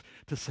hearts,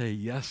 to say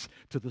yes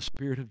to the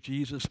Spirit of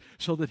Jesus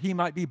so that he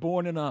might be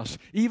born in us,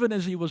 even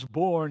as he was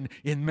born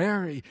in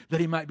Mary,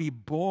 that he might be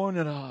born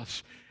in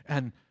us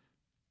and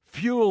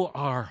fuel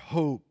our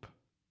hope.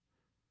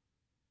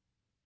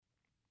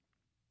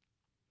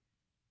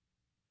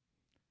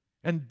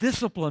 And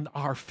discipline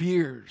our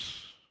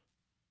fears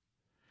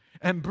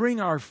and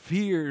bring our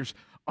fears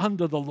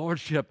under the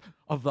lordship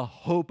of the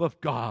hope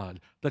of God,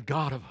 the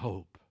God of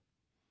hope.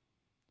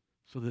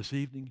 So this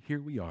evening,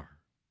 here we are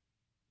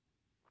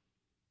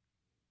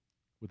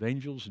with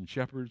angels and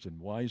shepherds and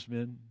wise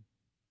men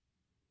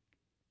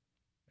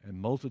and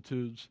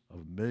multitudes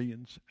of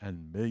millions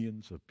and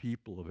millions of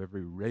people of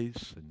every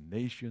race and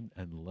nation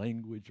and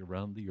language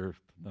around the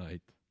earth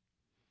tonight,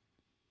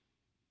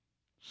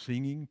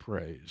 singing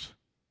praise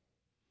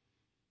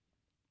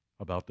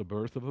about the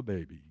birth of a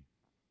baby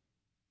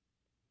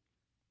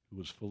who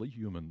was fully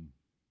human,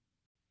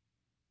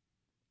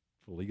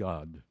 fully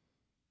God,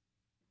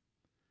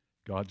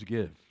 God's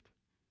gift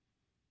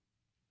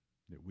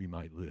that we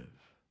might live.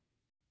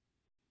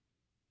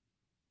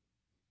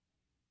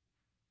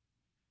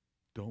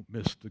 Don't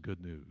miss the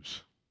good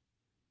news.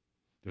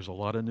 There's a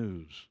lot of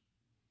news,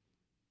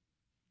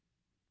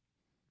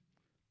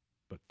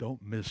 but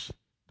don't miss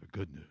the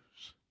good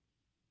news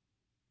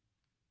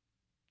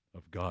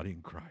of God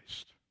in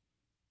Christ.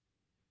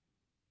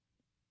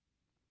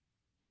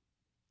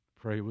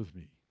 Pray with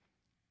me.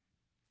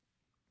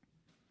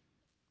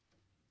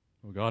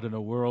 Oh God, in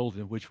a world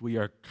in which we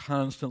are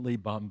constantly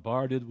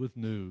bombarded with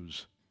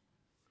news,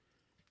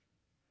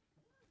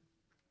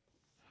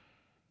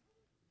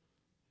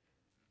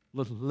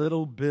 with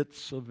little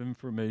bits of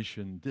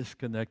information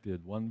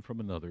disconnected one from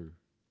another,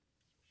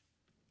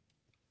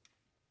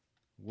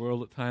 a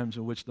world at times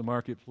in which the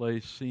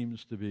marketplace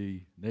seems to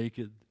be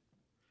naked,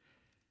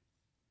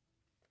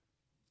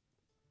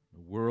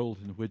 a world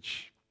in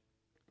which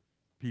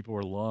people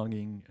are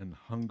longing and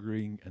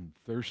hungering and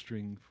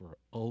thirsting for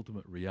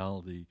ultimate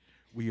reality.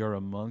 We are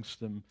amongst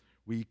them.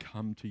 We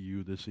come to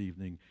you this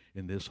evening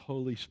in this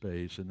holy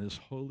space, in this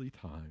holy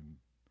time,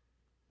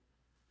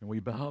 and we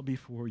bow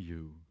before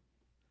you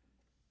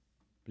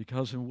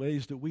because in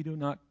ways that we do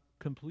not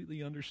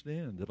completely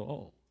understand at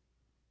all,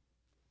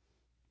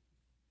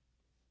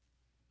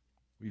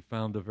 we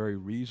found the very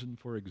reason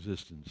for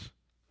existence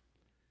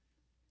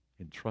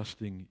in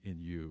trusting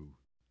in you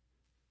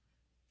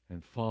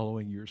and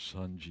following your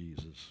Son,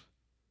 Jesus.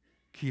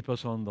 Keep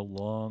us on the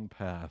long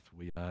path,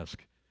 we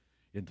ask,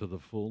 into the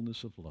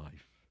fullness of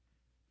life.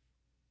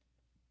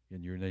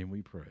 In your name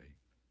we pray.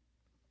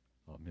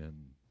 Amen.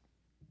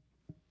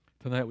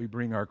 Tonight we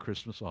bring our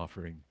Christmas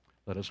offering.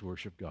 Let us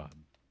worship God.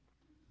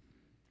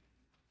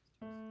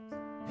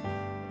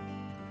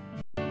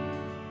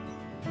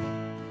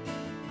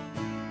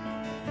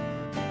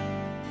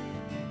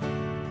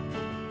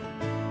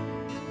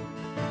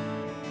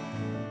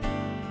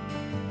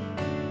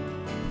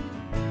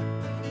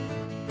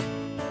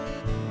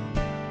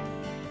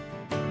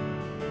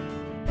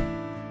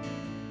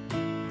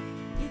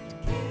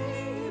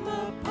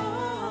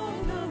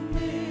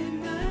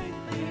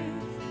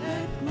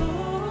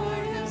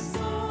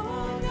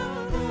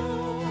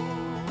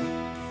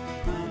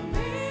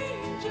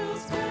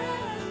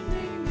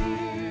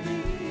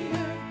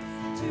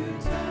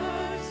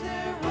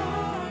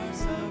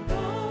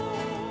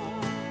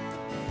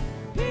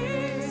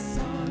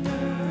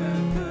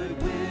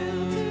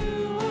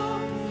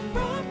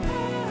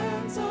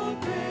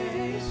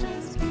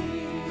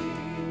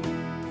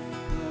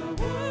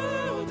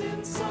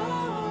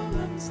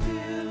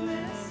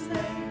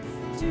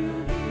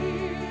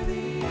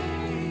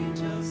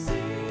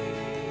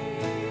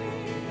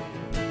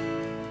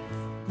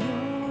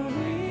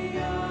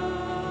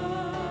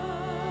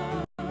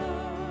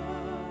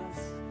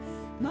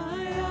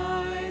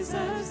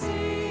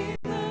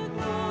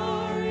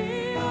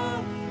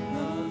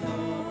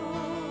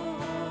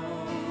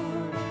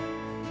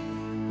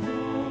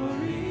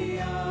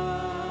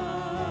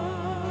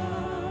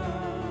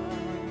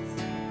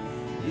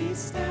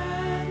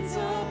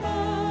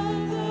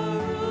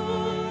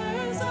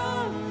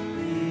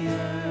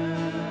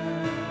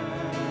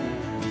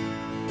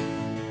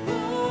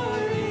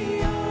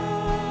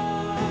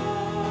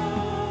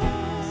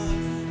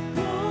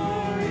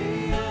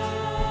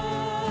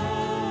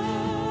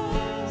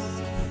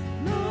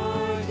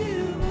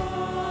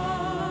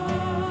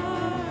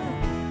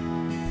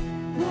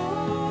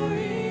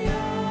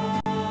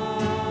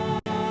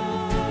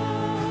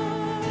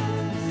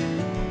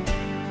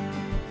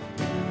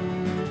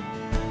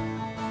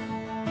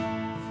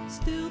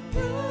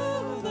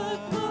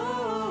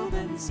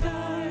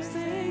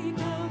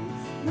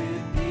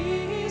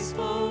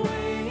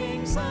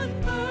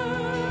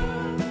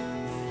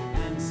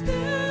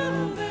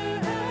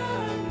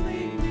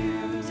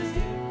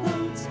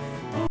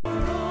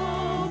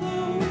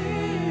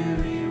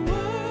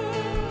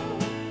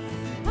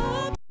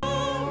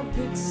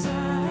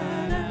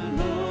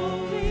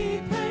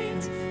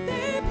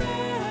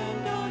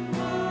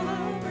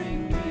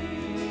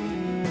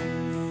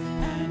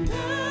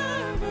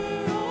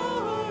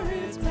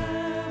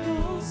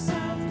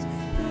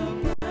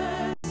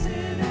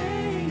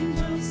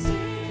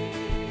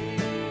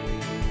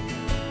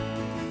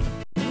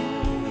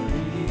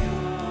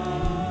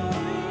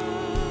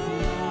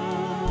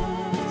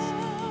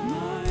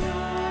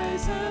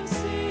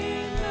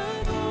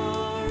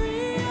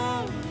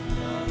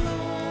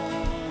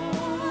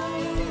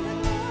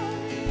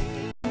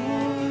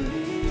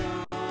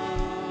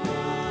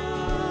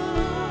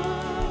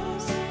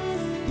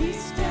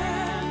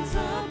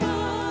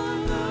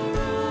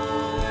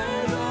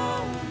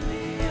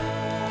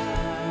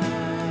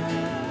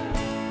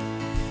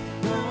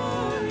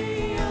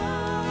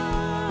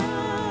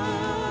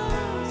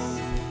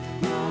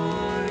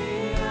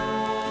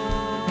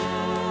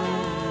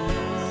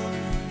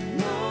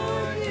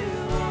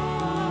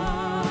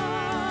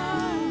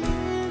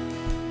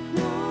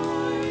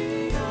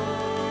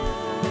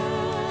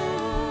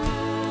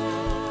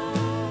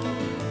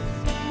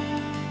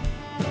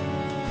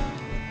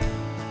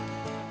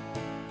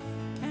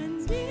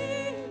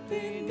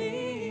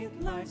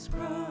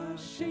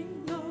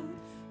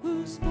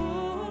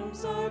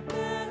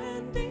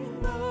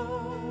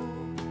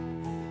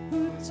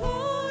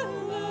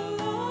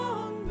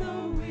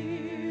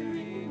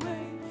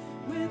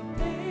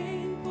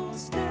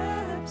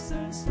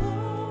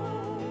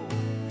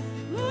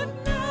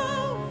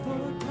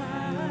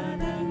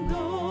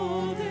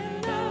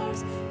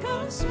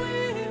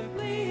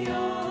 Swiftly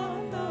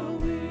on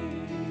the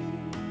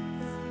wing,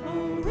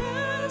 oh,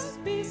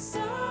 rest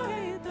beside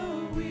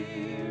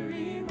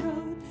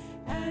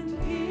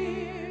and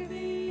hear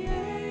the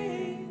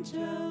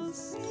angels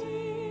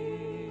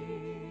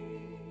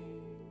sing.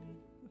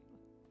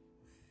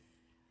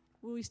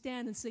 Will we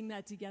stand and sing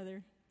that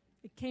together?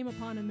 It came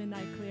upon a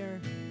midnight clear.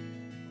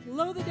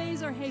 Lo, the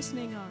days are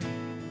hastening on.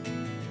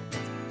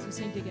 So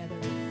sing together.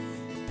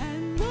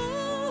 And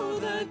lo,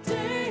 the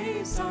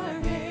days are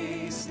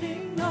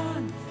hastening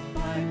on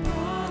by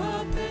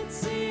prophets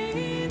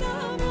seen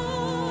of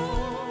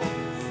old,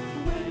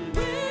 when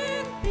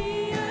with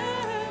the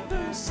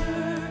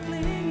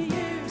ever-circling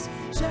years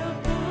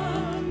shall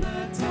come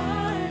the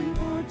time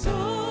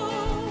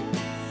foretold,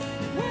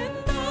 when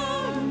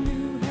the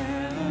new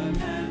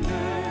heaven and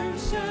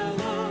earth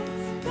shall own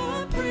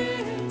the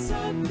Prince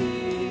of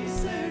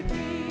Peace their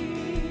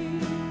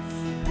King,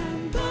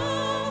 and the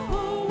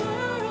whole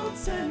world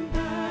send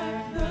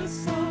back the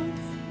song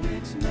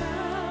which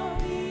now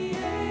the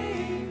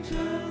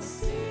angels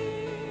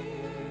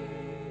sing.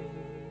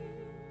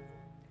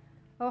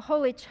 O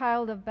Holy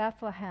Child of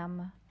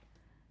Bethlehem,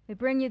 we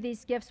bring you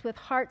these gifts with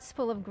hearts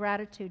full of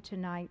gratitude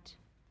tonight,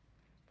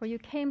 for you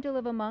came to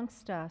live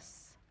amongst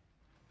us,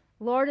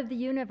 Lord of the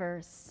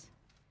universe,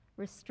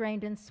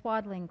 restrained in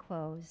swaddling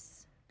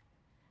clothes,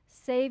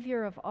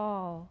 Savior of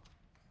all,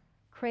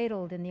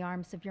 cradled in the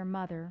arms of your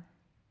mother,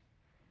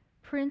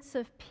 Prince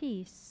of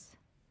Peace,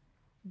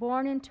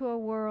 born into a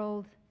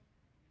world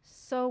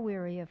so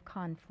weary of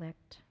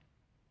conflict.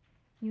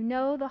 You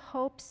know the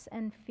hopes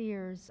and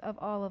fears of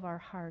all of our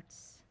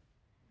hearts.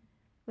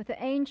 With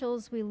the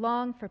angels, we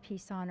long for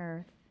peace on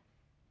earth,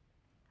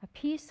 a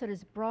peace that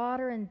is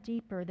broader and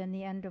deeper than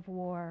the end of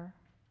war.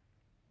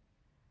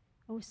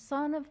 O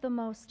Son of the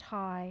Most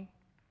High,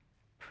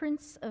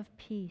 Prince of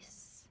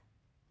Peace,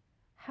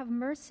 have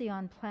mercy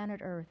on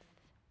planet Earth.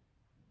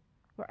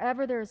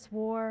 Wherever there is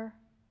war,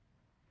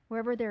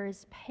 wherever there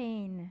is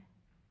pain,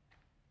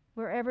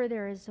 wherever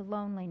there is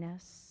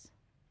loneliness,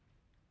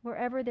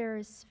 wherever there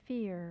is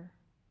fear,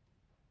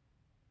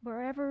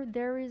 wherever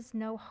there is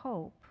no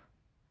hope,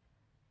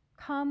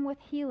 come with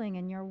healing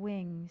in your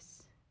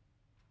wings.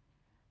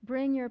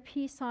 Bring your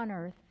peace on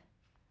earth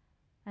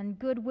and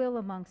goodwill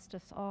amongst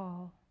us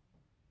all.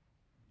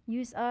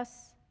 Use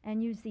us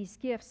and use these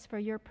gifts for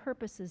your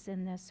purposes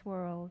in this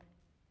world,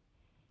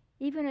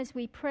 even as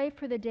we pray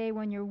for the day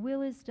when your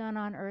will is done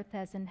on earth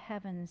as in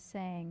heaven,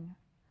 saying,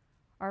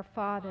 Our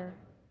Father,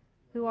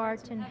 who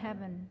art in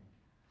heaven,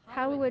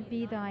 hallowed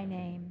be thy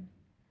name.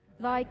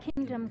 Thy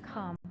kingdom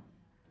come,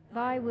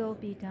 thy will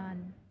be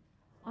done,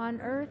 on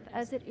earth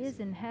as it is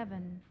in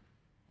heaven.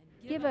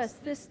 Give us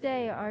this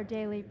day our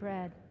daily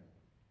bread,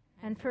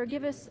 and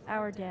forgive us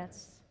our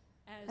debts,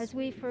 as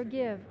we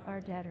forgive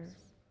our debtors.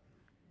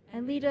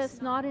 And lead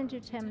us not into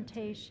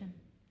temptation,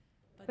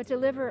 but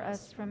deliver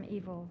us from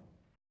evil.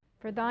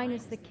 For thine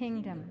is the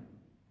kingdom,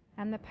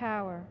 and the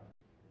power,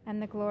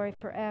 and the glory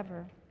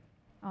forever.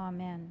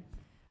 Amen.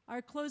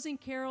 Our closing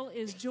carol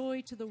is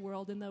Joy to the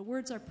World, and the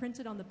words are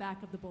printed on the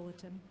back of the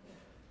bulletin.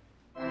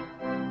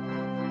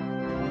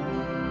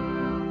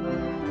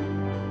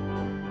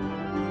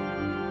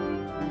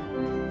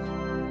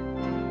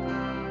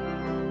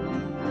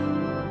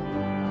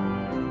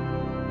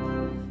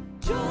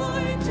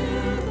 Joy to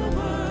the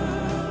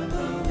world,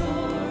 the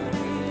Lord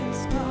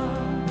is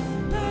come.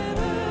 Let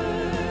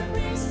earth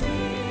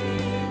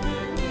receive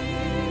her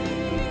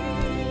King.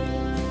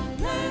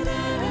 Let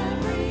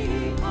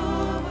every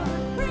hour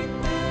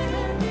bring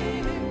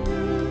merry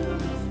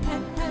fruit.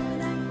 Let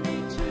heaven and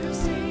nature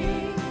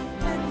sing.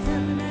 Let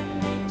heaven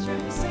and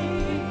nature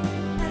sing.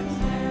 Let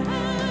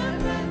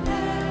heaven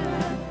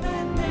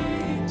and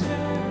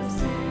nature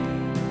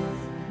sing.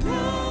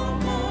 No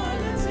more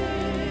than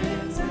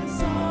sins and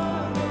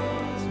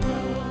sorrows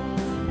grow,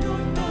 nor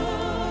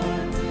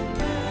more to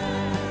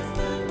cast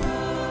the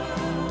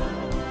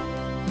road.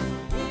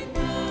 He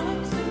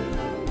comes to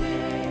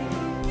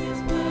make his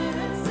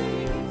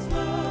blessings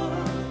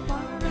flow,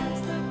 far as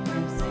the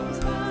mercies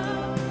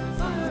bow,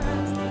 far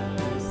as the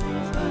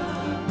mercies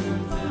bow,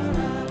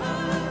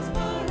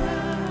 far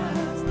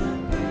as the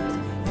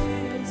earth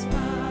is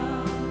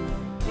found.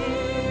 He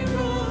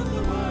rules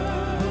the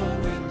world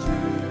with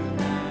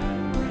truth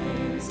and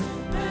grace,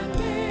 and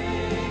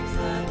makes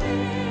the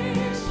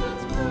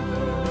nations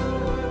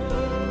prove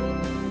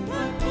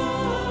the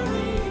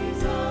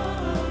glories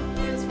of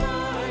his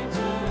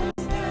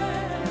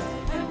righteousness,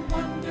 and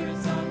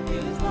wonders of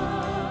his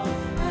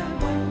love,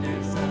 and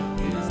wonders of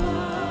his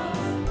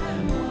love,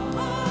 and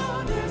wonders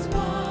of his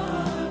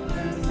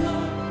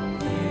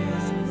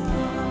love.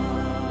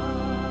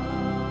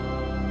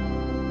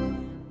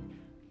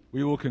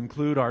 We will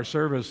conclude our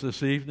service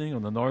this evening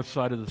on the north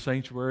side of the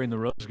sanctuary in the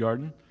Rose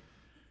Garden.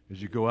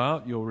 As you go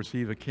out, you'll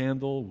receive a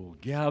candle. We'll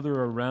gather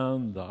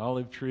around the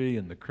olive tree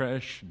and the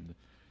creche, and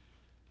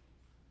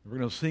we're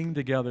going to sing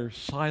together,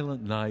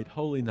 Silent Night,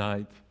 Holy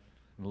Night,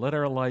 and let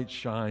our light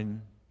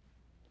shine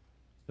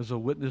as a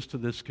witness to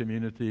this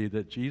community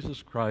that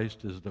Jesus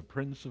Christ is the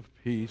Prince of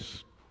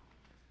Peace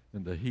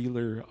and the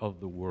healer of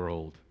the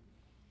world.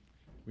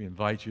 We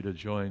invite you to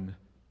join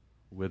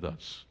with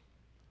us.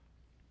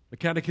 The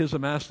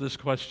Catechism asks this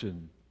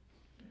question: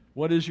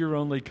 what is your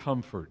only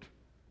comfort?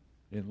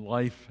 in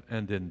life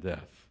and in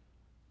death.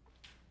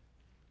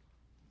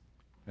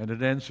 And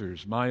it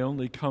answers, my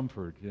only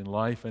comfort in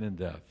life and in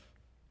death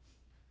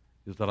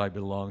is that I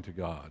belong to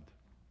God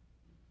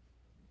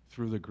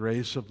through the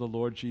grace of the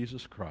Lord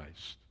Jesus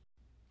Christ,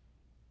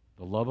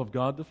 the love of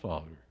God the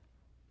Father,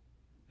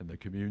 and the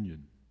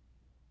communion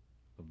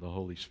of the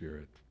Holy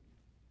Spirit.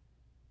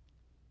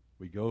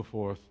 We go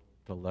forth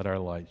to let our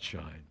light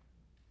shine.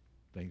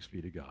 Thanks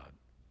be to God.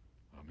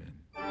 Amen.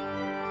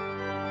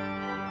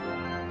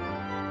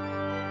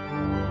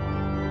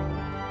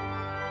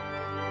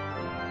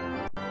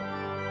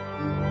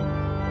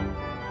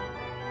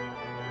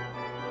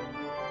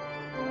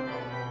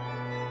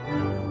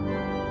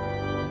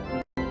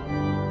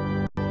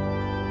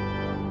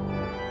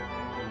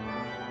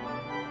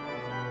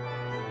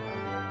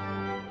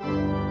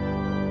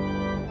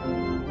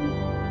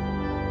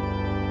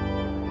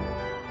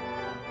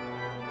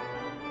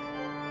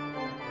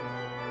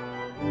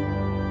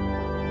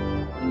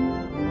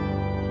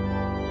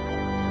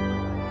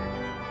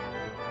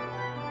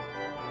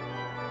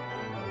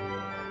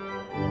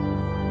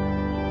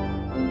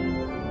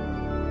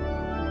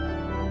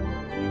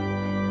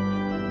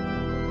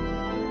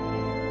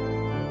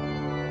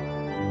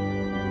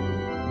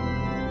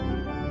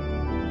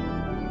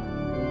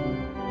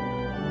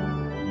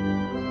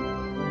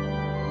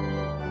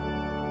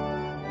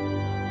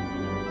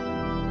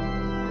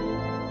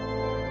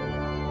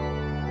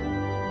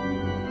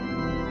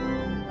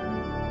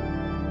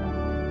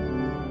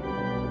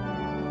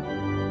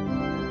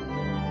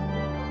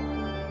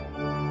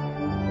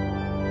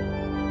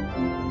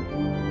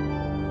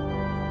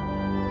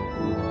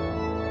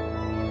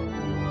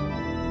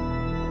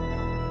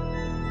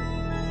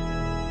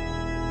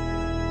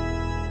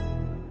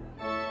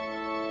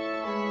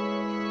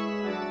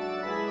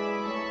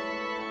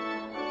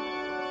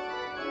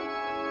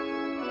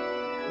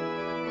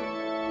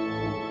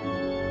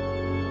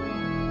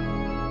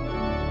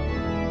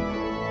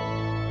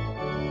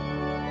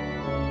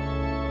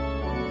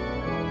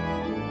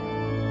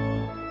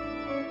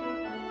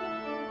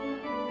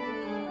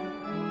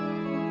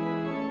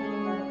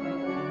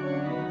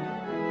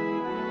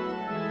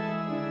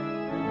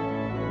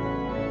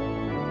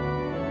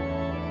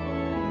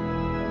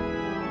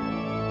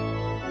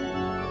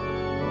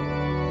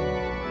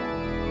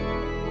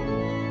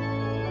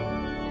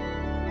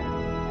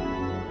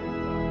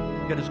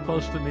 Get as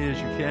close to me as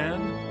you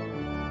can.